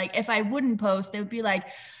 You know, like if I wouldn't post, they would be like,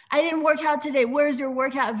 I didn't work out today. Where's your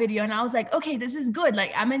workout video? And I was like, okay, this is good.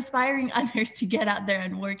 Like I'm inspiring others to get out there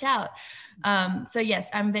and work out. So yes,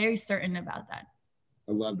 I'm very certain about that.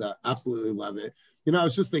 I love that. Absolutely love it. You know, I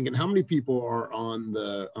was just thinking, how many people are on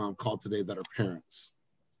the call today that are parents?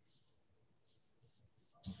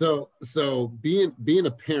 So being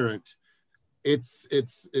a parent, it's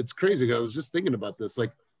crazy. I was just thinking about this.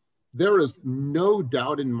 Like, there is no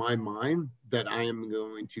doubt in my mind that I am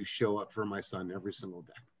going to show up for my son every single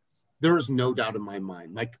day. There is no doubt in my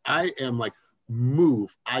mind. Like, I am like,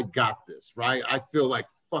 move, I got this, right? I feel like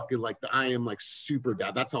fucking like I am like super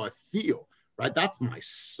dad. That's how I feel, right? That's my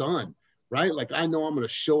son, right? Like, I know I'm going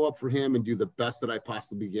to show up for him and do the best that I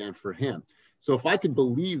possibly can for him. So if I can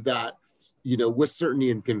believe that, you know, with certainty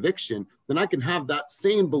and conviction, then I can have that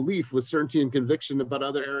same belief with certainty and conviction about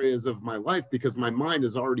other areas of my life, because my mind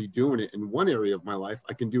is already doing it in one area of my life.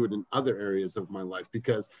 I can do it in other areas of my life,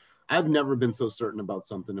 because I've never been so certain about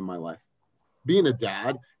something in my life. Being a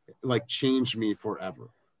dad, like, changed me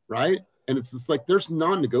forever, right? And it's just like, there's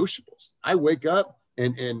non-negotiables. I wake up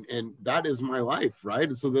and that is my life, right?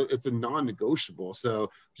 And so that it's a non-negotiable.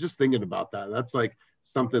 So just thinking about that, that's like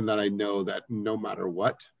something that I know that no matter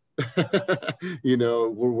what, you know,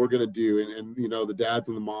 we're going to do. And, you know, the dads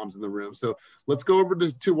and the moms in the room. So let's go over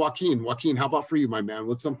to Joaquin. Joaquin, how about for you, my man?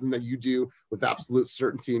 What's something that you do with absolute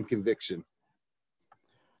certainty and conviction?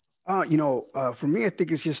 You know, for me, I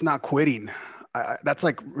think it's just not quitting. That's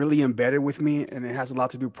like really embedded with me. And it has a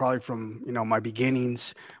lot to do probably from, you know, my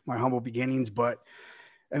beginnings, my humble beginnings,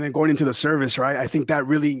 and then going into the service, right? I think that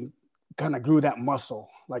really kind of grew that muscle.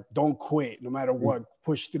 Like, don't quit, no matter what,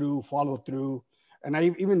 push through, follow through. And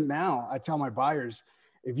even now, I tell my buyers,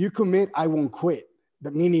 if you commit, I won't quit.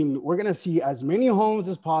 That meaning we're going to see as many homes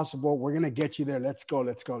as possible. We're going to get you there. Let's go,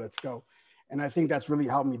 let's go, let's go. And I think that's really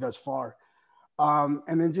helped me thus far. And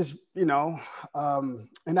then just, you know,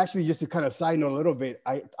 and actually just to kind of side note a little bit,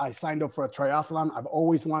 I signed up for a triathlon. I've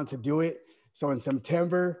always wanted to do it. So in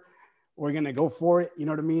September, we're going to go for it. You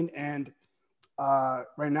know what I mean? And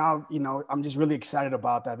right now, you know, I'm just really excited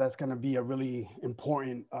about that. That's going to be a really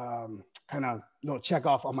important kind of little check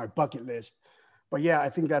off on my bucket list. But yeah, I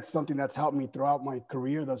think that's something that's helped me throughout my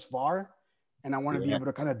career thus far. And I want to be able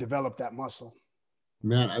to kind of develop that muscle.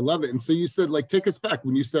 Man, I love it. And so you said, like, take us back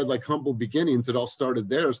when you said like humble beginnings, it all started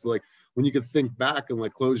there. So like when you could think back and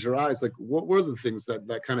like close your eyes, like what were the things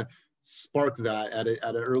that kind of sparked that at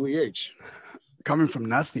an early age? Coming from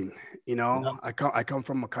nothing, you know, I come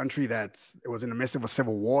from a country it was in the midst of a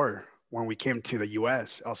civil war when we came to the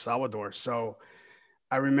US, El Salvador. So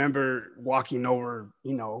I remember walking over,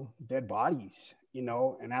 you know, dead bodies, you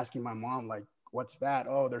know, and asking my mom, like, what's that?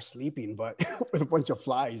 Oh, they're sleeping, but with a bunch of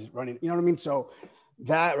flies running, you know what I mean? So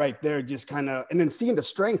that right there just kind of, and then seeing the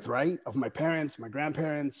strength, right, of my parents, my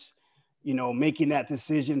grandparents, you know, making that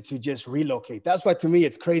decision to just relocate. That's why to me,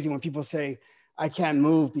 it's crazy when people say, I can't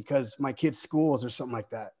move because my kids' schools or something like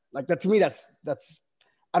that. Like that, to me, that's,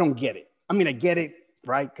 I don't get it. I mean, I get it,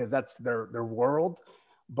 right? Because that's their world.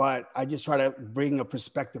 But I just try to bring a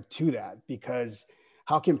perspective to that, because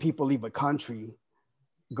how can people leave a country,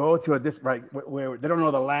 go to a different, right, where they don't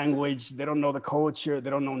know the language, they don't know the culture, they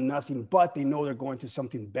don't know nothing, but they know they're going to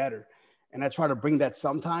something better. And I try to bring that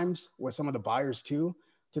sometimes with some of the buyers too,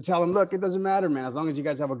 to tell them, look, it doesn't matter, man. As long as you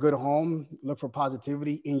guys have a good home, look for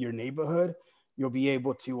positivity in your neighborhood, you'll be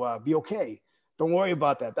able to be okay. Don't worry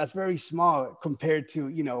about that. That's very small compared to,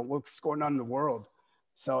 you know, what's going on in the world.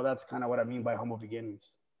 So that's kind of what I mean by humble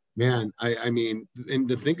beginnings. Man, I mean, and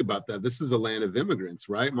to think about that, this is the land of immigrants,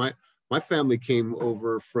 right? My family came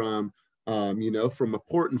over from, you know, from a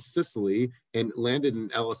port in Sicily and landed in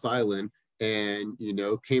Ellis Island and, you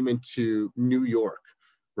know, came into New York,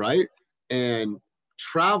 right? And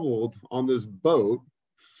traveled on this boat,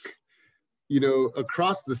 you know,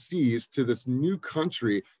 across the seas to this new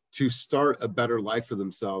country to start a better life for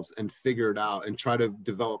themselves and figure it out and try to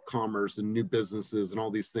develop commerce and new businesses and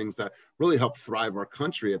all these things that really helped thrive our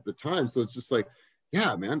country at the time. So it's just like,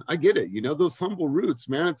 yeah, man, I get it. You know, those humble roots,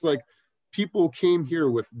 man, it's like people came here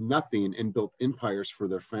with nothing and built empires for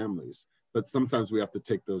their families. But sometimes we have to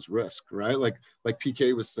take those risks, right? Like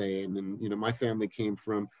PK was saying, and, you know, my family came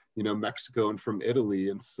from, you know, Mexico and from Italy.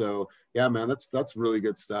 And so, yeah, man, that's really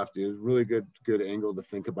good stuff, dude. Really good angle to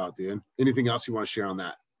think about, dude. Anything else you want to share on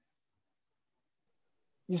that?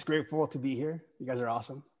 Just grateful to be here. You guys are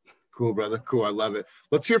awesome. Cool, brother. Cool. I love it.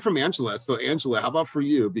 Let's hear from Angela. So Angela, how about for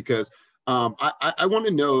you? Because I want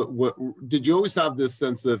to know, what did you always have this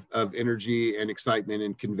sense of energy and excitement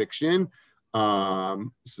and conviction?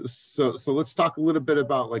 So let's talk a little bit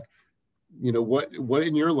about, like, you know, what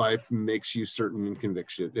in your life makes you certain in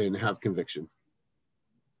conviction and have conviction?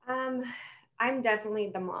 I'm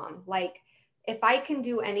definitely the mom. Like, if I can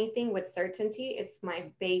do anything with certainty, it's my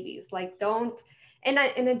babies. Like, and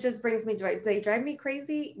it just brings me joy. Do they drive me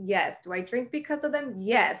crazy? Yes. Do I drink because of them?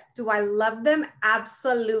 Yes. Do I love them?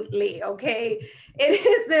 Absolutely. Okay. It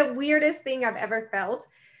is the weirdest thing I've ever felt,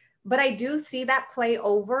 but I do see that play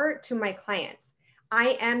over to my clients.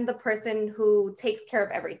 I am the person who takes care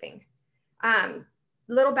of everything.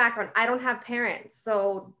 Little background, I don't have parents.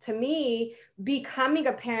 So to me, becoming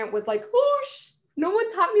a parent was like, oh, no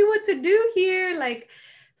one taught me what to do here. Like,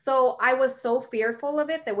 so I was so fearful of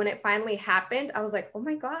it that when it finally happened, I was like, oh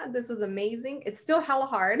my God, this is amazing. It's still hella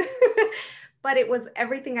hard, but it was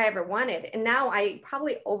everything I ever wanted. And now I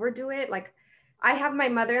probably overdo it. Like, I have my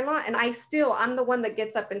mother-in-law and I'm the one that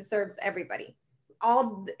gets up and serves everybody.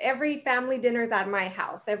 Every family dinner is at my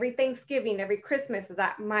house. Every Thanksgiving, every Christmas is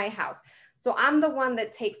at my house. So I'm the one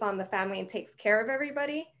that takes on the family and takes care of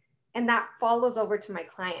everybody. And that follows over to my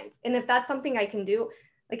clients. And if that's something I can do,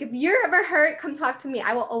 like, if you're ever hurt, come talk to me.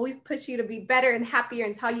 I will always push you to be better and happier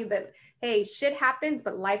and tell you that, hey, shit happens,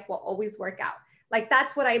 but life will always work out. Like,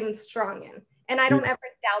 that's what I'm strong in. And I don't ever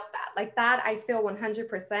doubt that. Like, that I feel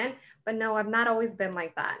 100%, but no, I've not always been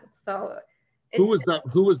like that. So who was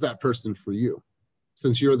that person for you,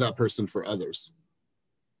 since you're that person for others?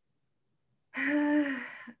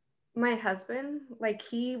 My husband. Like,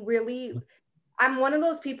 I'm one of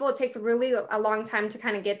those people, it takes really a long time to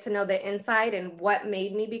kind of get to know the inside and what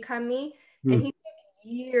made me become me. And he took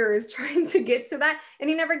years trying to get to that, and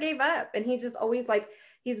he never gave up. And he just always, like,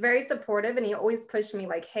 he's very supportive, and he always pushed me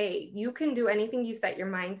like, hey, you can do anything you set your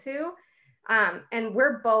mind to. And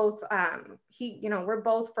we're both, we're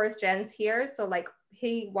both first gens here. So, like,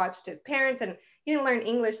 he watched his parents, and he didn't learn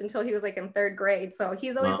English until he was like in 3rd grade. So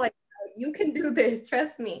he's always like, you can do this,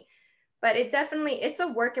 trust me. But it's a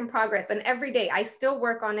work in progress. And every day I still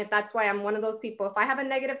work on it. That's why I'm one of those people. If I have a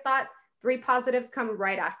negative thought, 3 positives come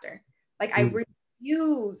right after. Like, I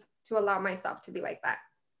refuse to allow myself to be like that.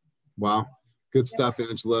 Wow. Good stuff,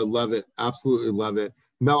 Angela. Love it. Absolutely love it.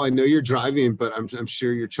 Mel, I know you're driving, but I'm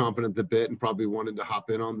sure you're chomping at the bit and probably wanted to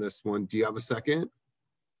hop in on this one. Do you have a second?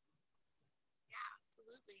 Yeah,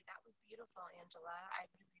 absolutely. That was beautiful, Angela. I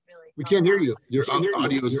really we can't hear you. Your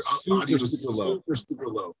audio is super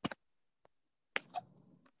low.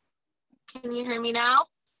 Can you hear me now?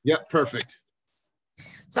 Yep, perfect.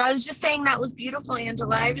 So I was just saying that was beautiful,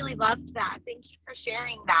 Angela. I really loved that. Thank you for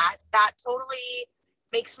sharing that. That totally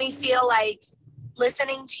makes me feel like,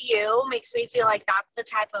 listening to you makes me feel like that's the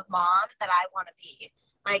type of mom that I want to be.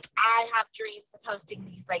 Like, I have dreams of hosting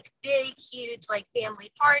these like big, huge, like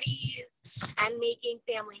family parties and making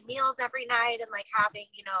family meals every night and like having,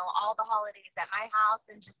 you know, all the holidays at my house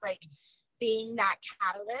and just like being that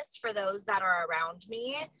catalyst for those that are around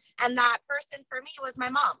me. And that person for me was my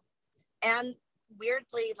mom. And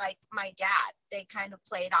weirdly, like my dad, they kind of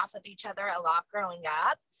played off of each other a lot growing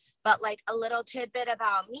up. But like a little tidbit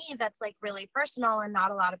about me that's like really personal and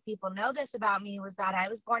not a lot of people know this about me was that I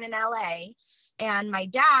was born in LA, and my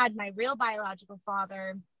dad, my real biological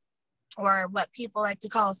father, or what people like to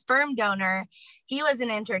call a sperm donor, he was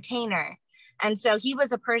an entertainer. And so he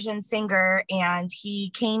was a Persian singer, and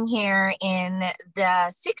he came here in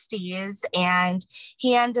the 60s, and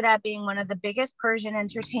he ended up being one of the biggest Persian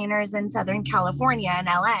entertainers in Southern California in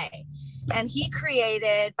LA. And he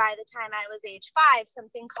created, by the time I was age 5,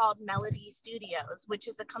 something called Melody Studios, which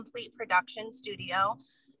is a complete production studio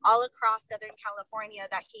all across Southern California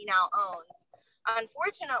that he now owns.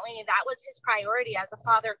 Unfortunately, that was his priority as a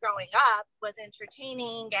father growing up, was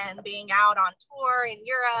entertaining and being out on tour in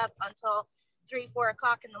Europe until 3-4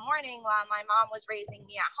 o'clock in the morning while my mom was raising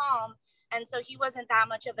me at home. And so he wasn't that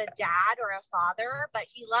much of a dad or a father, but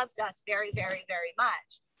he loved us very, very, very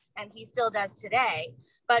much. And he still does today.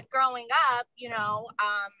 But growing up, you know,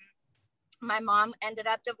 my mom ended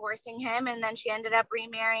up divorcing him, and then she ended up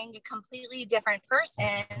remarrying a completely different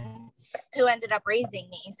person who ended up raising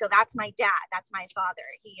me. So that's my dad. That's my father.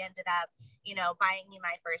 He ended up, you know, buying me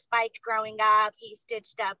my first bike growing up. He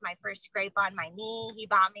stitched up my first scrape on my knee. He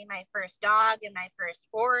bought me my first dog and my first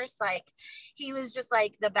horse. Like, he was just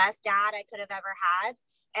like the best dad I could have ever had.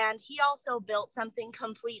 And he also built something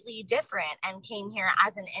completely different and came here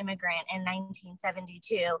as an immigrant in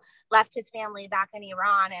 1972, left his family back in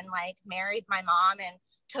Iran, and like married my mom and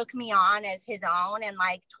took me on as his own, and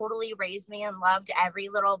like totally raised me and loved every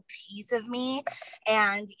little piece of me.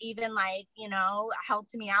 And even like, you know,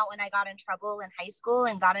 helped me out when I got in trouble in high school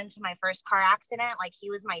and got into my first car accident. Like, he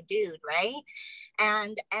was my dude, right?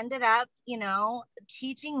 And ended up, you know,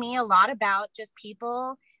 teaching me a lot about just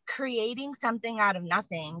people creating something out of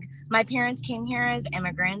nothing. My parents came here as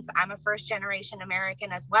immigrants. I'm a first generation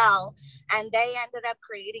American as well. And they ended up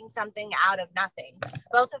creating something out of nothing.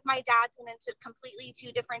 Both of my dads went into completely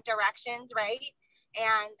 2 different directions, right?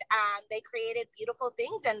 And they created beautiful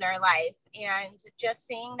things in their life. And just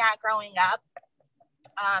seeing that growing up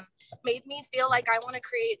made me feel like I want to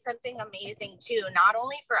create something amazing too, not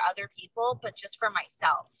only for other people, but just for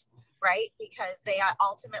myself. Right? Because they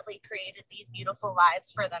ultimately created these beautiful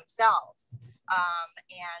lives for themselves.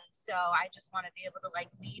 And so I just want to be able to like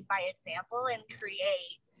lead by example and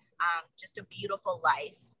create just a beautiful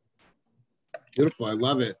life. Beautiful. I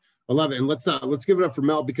love it. I love it. And let's give it up for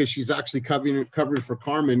Mel, because she's actually covering for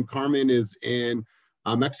Carmen. Carmen is in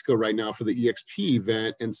Mexico right now for the EXP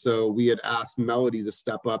event. And so we had asked Melody to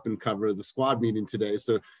step up and cover the squad meeting today.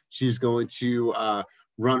 So she's going to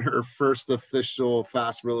run her first official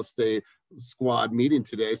Fast Real Estate squad meeting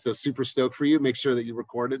today. So super stoked for you. Make sure that you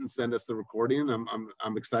record it and send us the recording.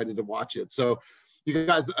 I'm excited to watch it. So you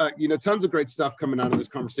guys, you know, tons of great stuff coming out of this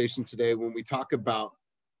conversation today when we talk about,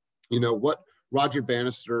 you know, what Roger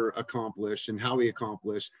Bannister accomplished and how he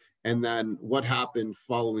accomplished, and then what happened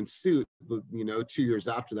following suit. You know, 2 years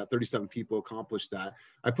after that, 37 people accomplished that.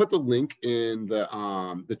 I put the link in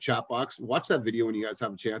the chat box. Watch that video when you guys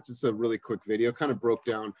have a chance. It's a really quick video. Kind of broke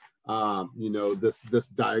down, you know, this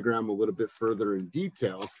diagram a little bit further in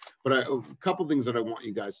detail. But a couple things that I want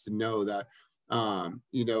you guys to know that,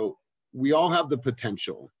 you know, we all have the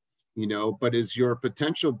potential. You know, but is your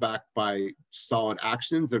potential backed by solid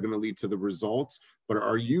actions that are going to lead to the results? But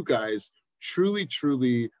are you guys truly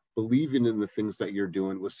believing in the things that you're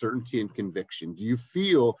doing with certainty and conviction? Do you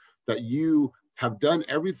feel that you have done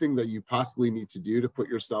everything that you possibly need to do to put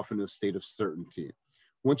yourself in a state of certainty?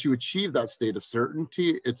 Once you achieve that state of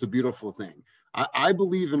certainty, it's a beautiful thing. I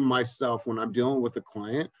believe in myself when I'm dealing with a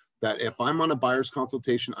client, that if I'm on a buyer's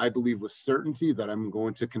consultation, I believe with certainty that I'm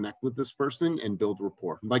going to connect with this person and build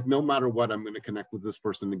rapport. Like, no matter what, I'm going to connect with this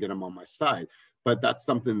person to get them on my side. But that's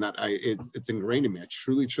something that it's ingrained in me. I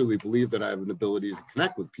truly believe that I have an ability to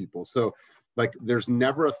connect with people. So like, there's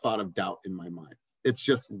never a thought of doubt in my mind. It's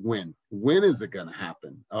just when is it going to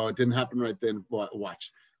happen? Oh, it didn't happen right then.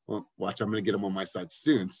 Watch, I'm going to get them on my side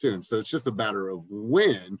soon. So it's just a matter of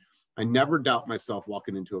when. I never doubt myself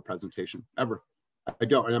walking into a presentation, ever. I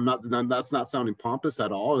don't, and that's not sounding pompous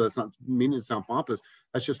at all. That's not meaning to sound pompous.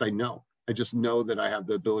 That's just, I just know that I have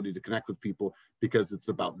the ability to connect with people because it's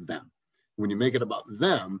about them. When you make it about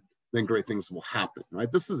them, then great things will happen,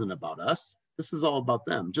 right? This isn't about us. This is all about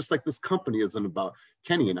them. Just like this company isn't about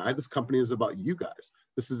Kenny and I, this company is about you guys.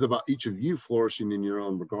 This is about each of you flourishing in your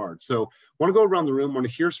own regard. So I want to go around the room. I want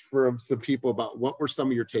to hear from some people about what were some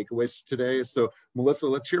of your takeaways today. So Melissa,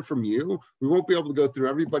 let's hear from you. We won't be able to go through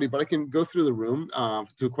everybody, but I can go through the room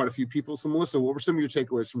to quite a few people. So Melissa, what were some of your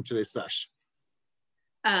takeaways from today's sesh?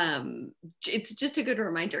 It's just a good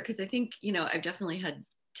reminder, because I think, you know, I've definitely had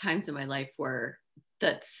times in my life where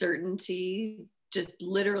that certainty just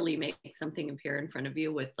literally make something appear in front of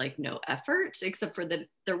you with like no effort, except for that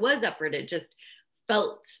there was effort. It just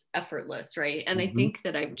felt effortless, right? And I think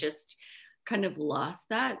that I've just kind of lost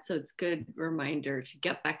that. So it's a good reminder to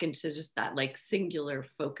get back into just that like singular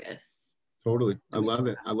focus. Totally. I love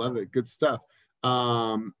it. I love it. Good stuff.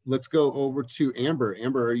 Let's go over to Amber.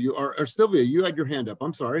 Amber, are you, or Sylvia, you had your hand up.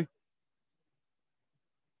 I'm sorry.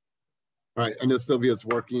 All right. I know Sylvia's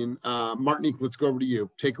working. Martinique, let's go over to you.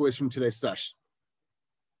 Takeaways from today's session.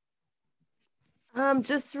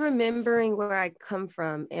 Just remembering where I come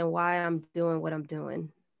from and why I'm doing what I'm doing.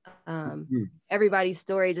 Everybody's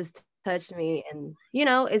story just touched me, and you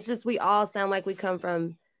know, it's just, we all sound like we come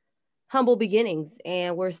from humble beginnings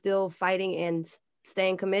and we're still fighting and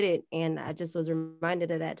staying committed. And I just was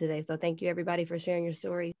reminded of that today. So thank you everybody for sharing your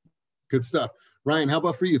story. Good stuff. Ryan, how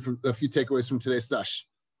about for you, for a few takeaways from today's session?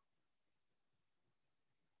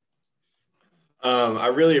 I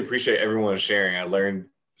really appreciate everyone sharing. I learned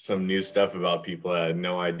some new stuff about people I had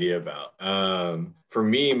no idea about. For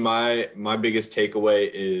me, my biggest takeaway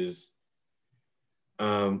is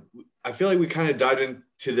I feel like we kind of dived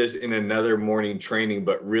into this in another morning training,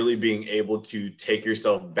 but really being able to take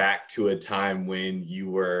yourself back to a time when you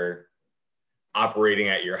were operating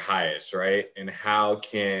at your highest, right? And how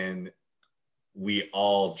can we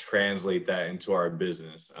all translate that into our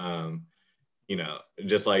business? You know,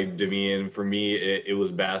 just like Damian, for me, it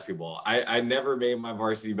was basketball. I never made my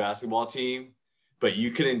varsity basketball team, but you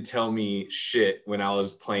couldn't tell me shit when I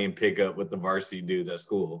was playing pickup with the varsity dudes at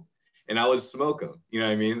school, and I would smoke them. You know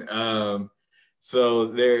what I mean? So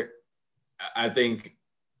there, I think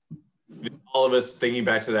all of us thinking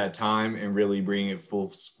back to that time and really bringing it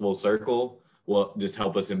full circle will just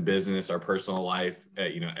help us in business, our personal life,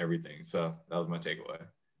 you know, everything. So that was my takeaway.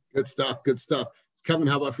 Good stuff. Good stuff. Kevin,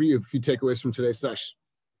 how about for you? A few takeaways from today's session.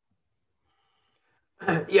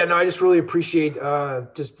 Yeah, no, I just really appreciate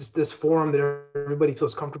just this forum that everybody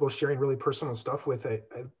feels comfortable sharing really personal stuff with. I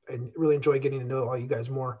really enjoy getting to know all you guys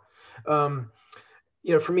more.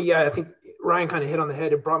 You know, for me, yeah, I think Ryan kind of hit on the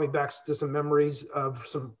head. It brought me back to some memories of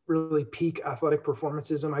some really peak athletic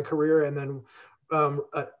performances in my career. And then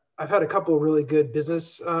I've had a couple of really good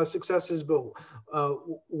business successes, but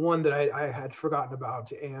one that I had forgotten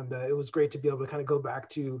about. And it was great to be able to kind of go back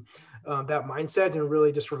to that mindset and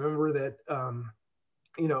really just remember that,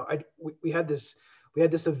 you know, we had this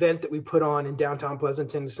event that we put on in downtown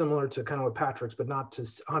Pleasanton, similar to kind of what Patrick's, but not to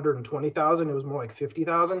 120,000. It was more like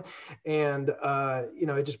 50,000. And, you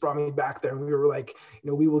know, it just brought me back there. And we were like, you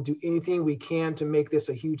know, we will do anything we can to make this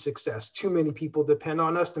a huge success. Too many people depend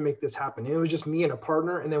on us to make this happen. And it was just me and a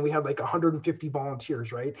partner. And then we had like 150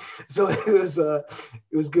 volunteers, right? So it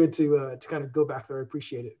was good to kind of go back there. I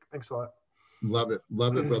appreciate it. Thanks a lot. Love it,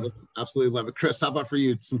 brother. Absolutely love it. Chris, how about for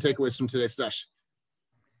you? Some takeaways from today's session.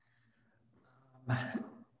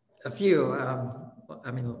 A few.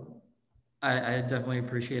 I mean, I definitely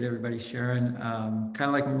appreciate everybody sharing. Kind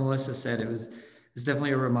of like Melissa said, it's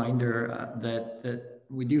definitely a reminder that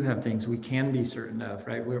we do have things we can be certain of,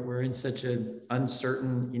 right? We're in such an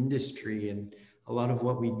uncertain industry, and a lot of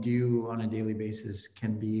what we do on a daily basis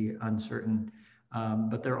can be uncertain.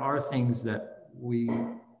 But there are things that we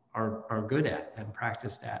are good at and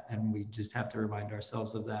practiced at, and we just have to remind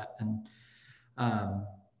ourselves of that. And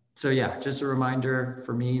so yeah, just a reminder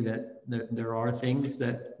for me that there are things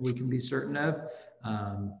that we can be certain of.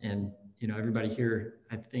 And, you know, everybody here,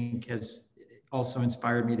 I think, has also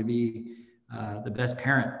inspired me to be the best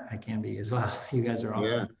parent I can be as well. You guys are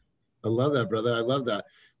awesome. Yeah, I love that, brother. I love that.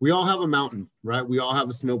 We all have a mountain, right? We all have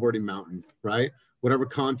a snowboarding mountain, right? Whatever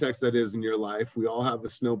context that is in your life, we all have a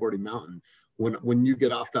snowboarding mountain. When you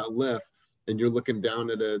get off that lift and you're looking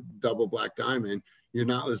down at a double black diamond, you're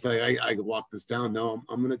not just like, I can walk this down. No,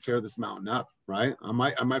 I'm going to tear this mountain up, right? I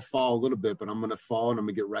might fall a little bit, but I'm going to fall and I'm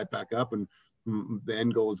going to get right back up. And the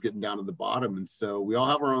end goal is getting down to the bottom. And so we all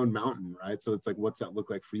have our own mountain, right? So it's like, what's that look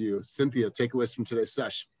like for you? Cynthia, takeaways from today's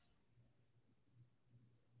session.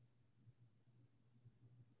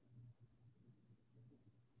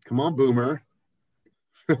 Come on, Boomer.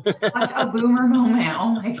 What a Boomer moment. Oh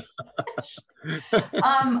my gosh.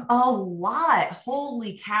 A lot.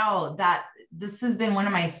 Holy cow. This has been one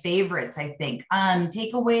of my favorites, I think.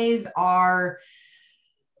 Takeaways are,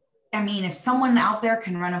 I mean, if someone out there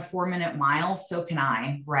can run a 4-minute mile, so can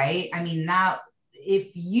I, right? I mean,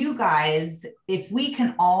 if we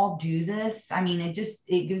can all do this, I mean, it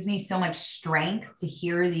gives me so much strength to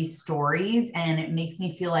hear these stories, and it makes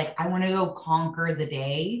me feel like I want to go conquer the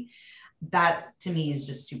day. That to me is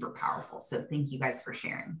just super powerful. So thank you guys for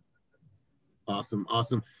sharing. Awesome.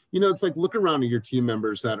 Awesome. You know, it's like, look around at your team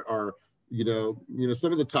members that are, you know,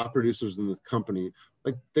 some of the top producers in the company,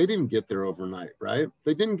 like they didn't get there overnight, right?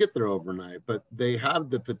 They didn't get there overnight, but they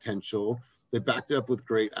have the potential. They backed it up with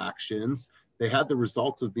great actions. They had the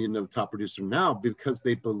results of being a top producer now because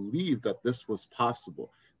they believed that this was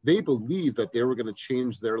possible. they believed that they were going to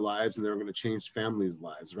change their lives and they were going to change families'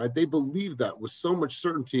 lives, right? They believed that with so much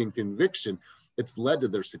certainty and conviction, it's led to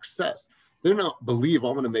their success. They don't believe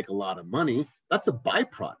I'm going to make a lot of money. That's a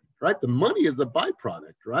byproduct, right? The money is a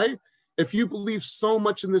byproduct, right? If you believe so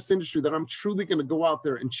much in this industry that I'm truly going to go out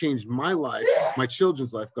there and change my life, my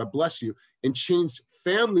children's life, God bless you, and change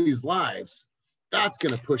families' lives, that's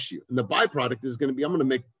going to push you. And the byproduct is going to be, I'm going to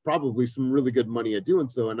make probably some really good money at doing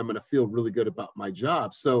so, and I'm going to feel really good about my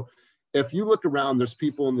job. So if you look around, there's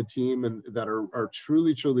people in the team and that are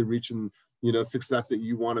truly, truly reaching, you know, success that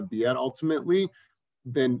you want to be at ultimately,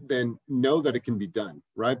 then know that it can be done,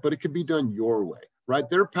 right? But it could be done your way, right?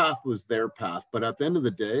 Their path was their path. But at the end of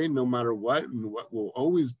the day, no matter what, and what will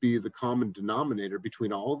always be the common denominator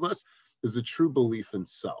between all of us is the true belief in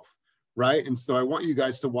self, right? And so I want you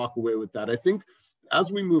guys to walk away with that. I think as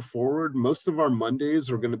we move forward, most of our Mondays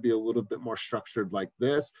are going to be a little bit more structured like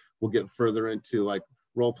this. We'll get further into like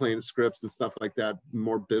role-playing scripts and stuff like that,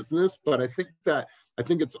 more business. But I think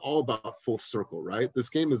it's all about full circle, right? This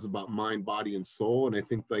game is about mind, body, and soul. And I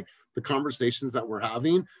think like the conversations that we're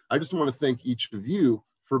having, I just want to thank each of you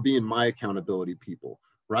for being my accountability people,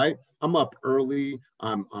 right? I'm up early.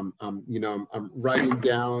 I'm writing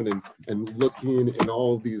down and looking in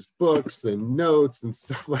all of these books and notes and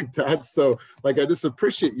stuff like that. So like, I just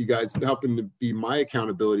appreciate you guys helping to be my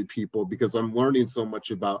accountability people, because I'm learning so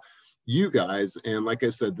much about you guys. And like I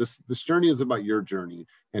said, this journey is about your journey.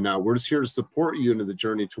 And we're just here to support you into the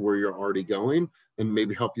journey to where you're already going and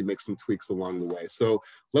maybe help you make some tweaks along the way. So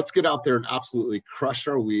let's get out there and absolutely crush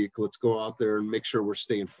our week. Let's go out there and make sure we're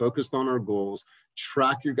staying focused on our goals.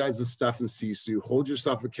 Track your guys' stuff in Sisu, hold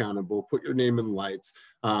yourself accountable, put your name in lights.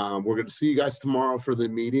 We're going to see you guys tomorrow for the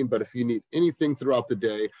meeting, but if you need anything throughout the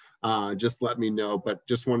day, just let me know. But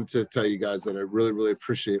just wanted to tell you guys that I really, really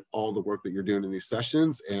appreciate all the work that you're doing in these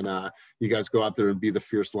sessions, and you guys go out there and be the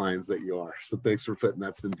fierce lions that you are. So thanks for putting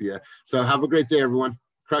that, Cynthia. So have a great day, everyone.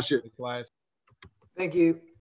 Crush it. Thank you.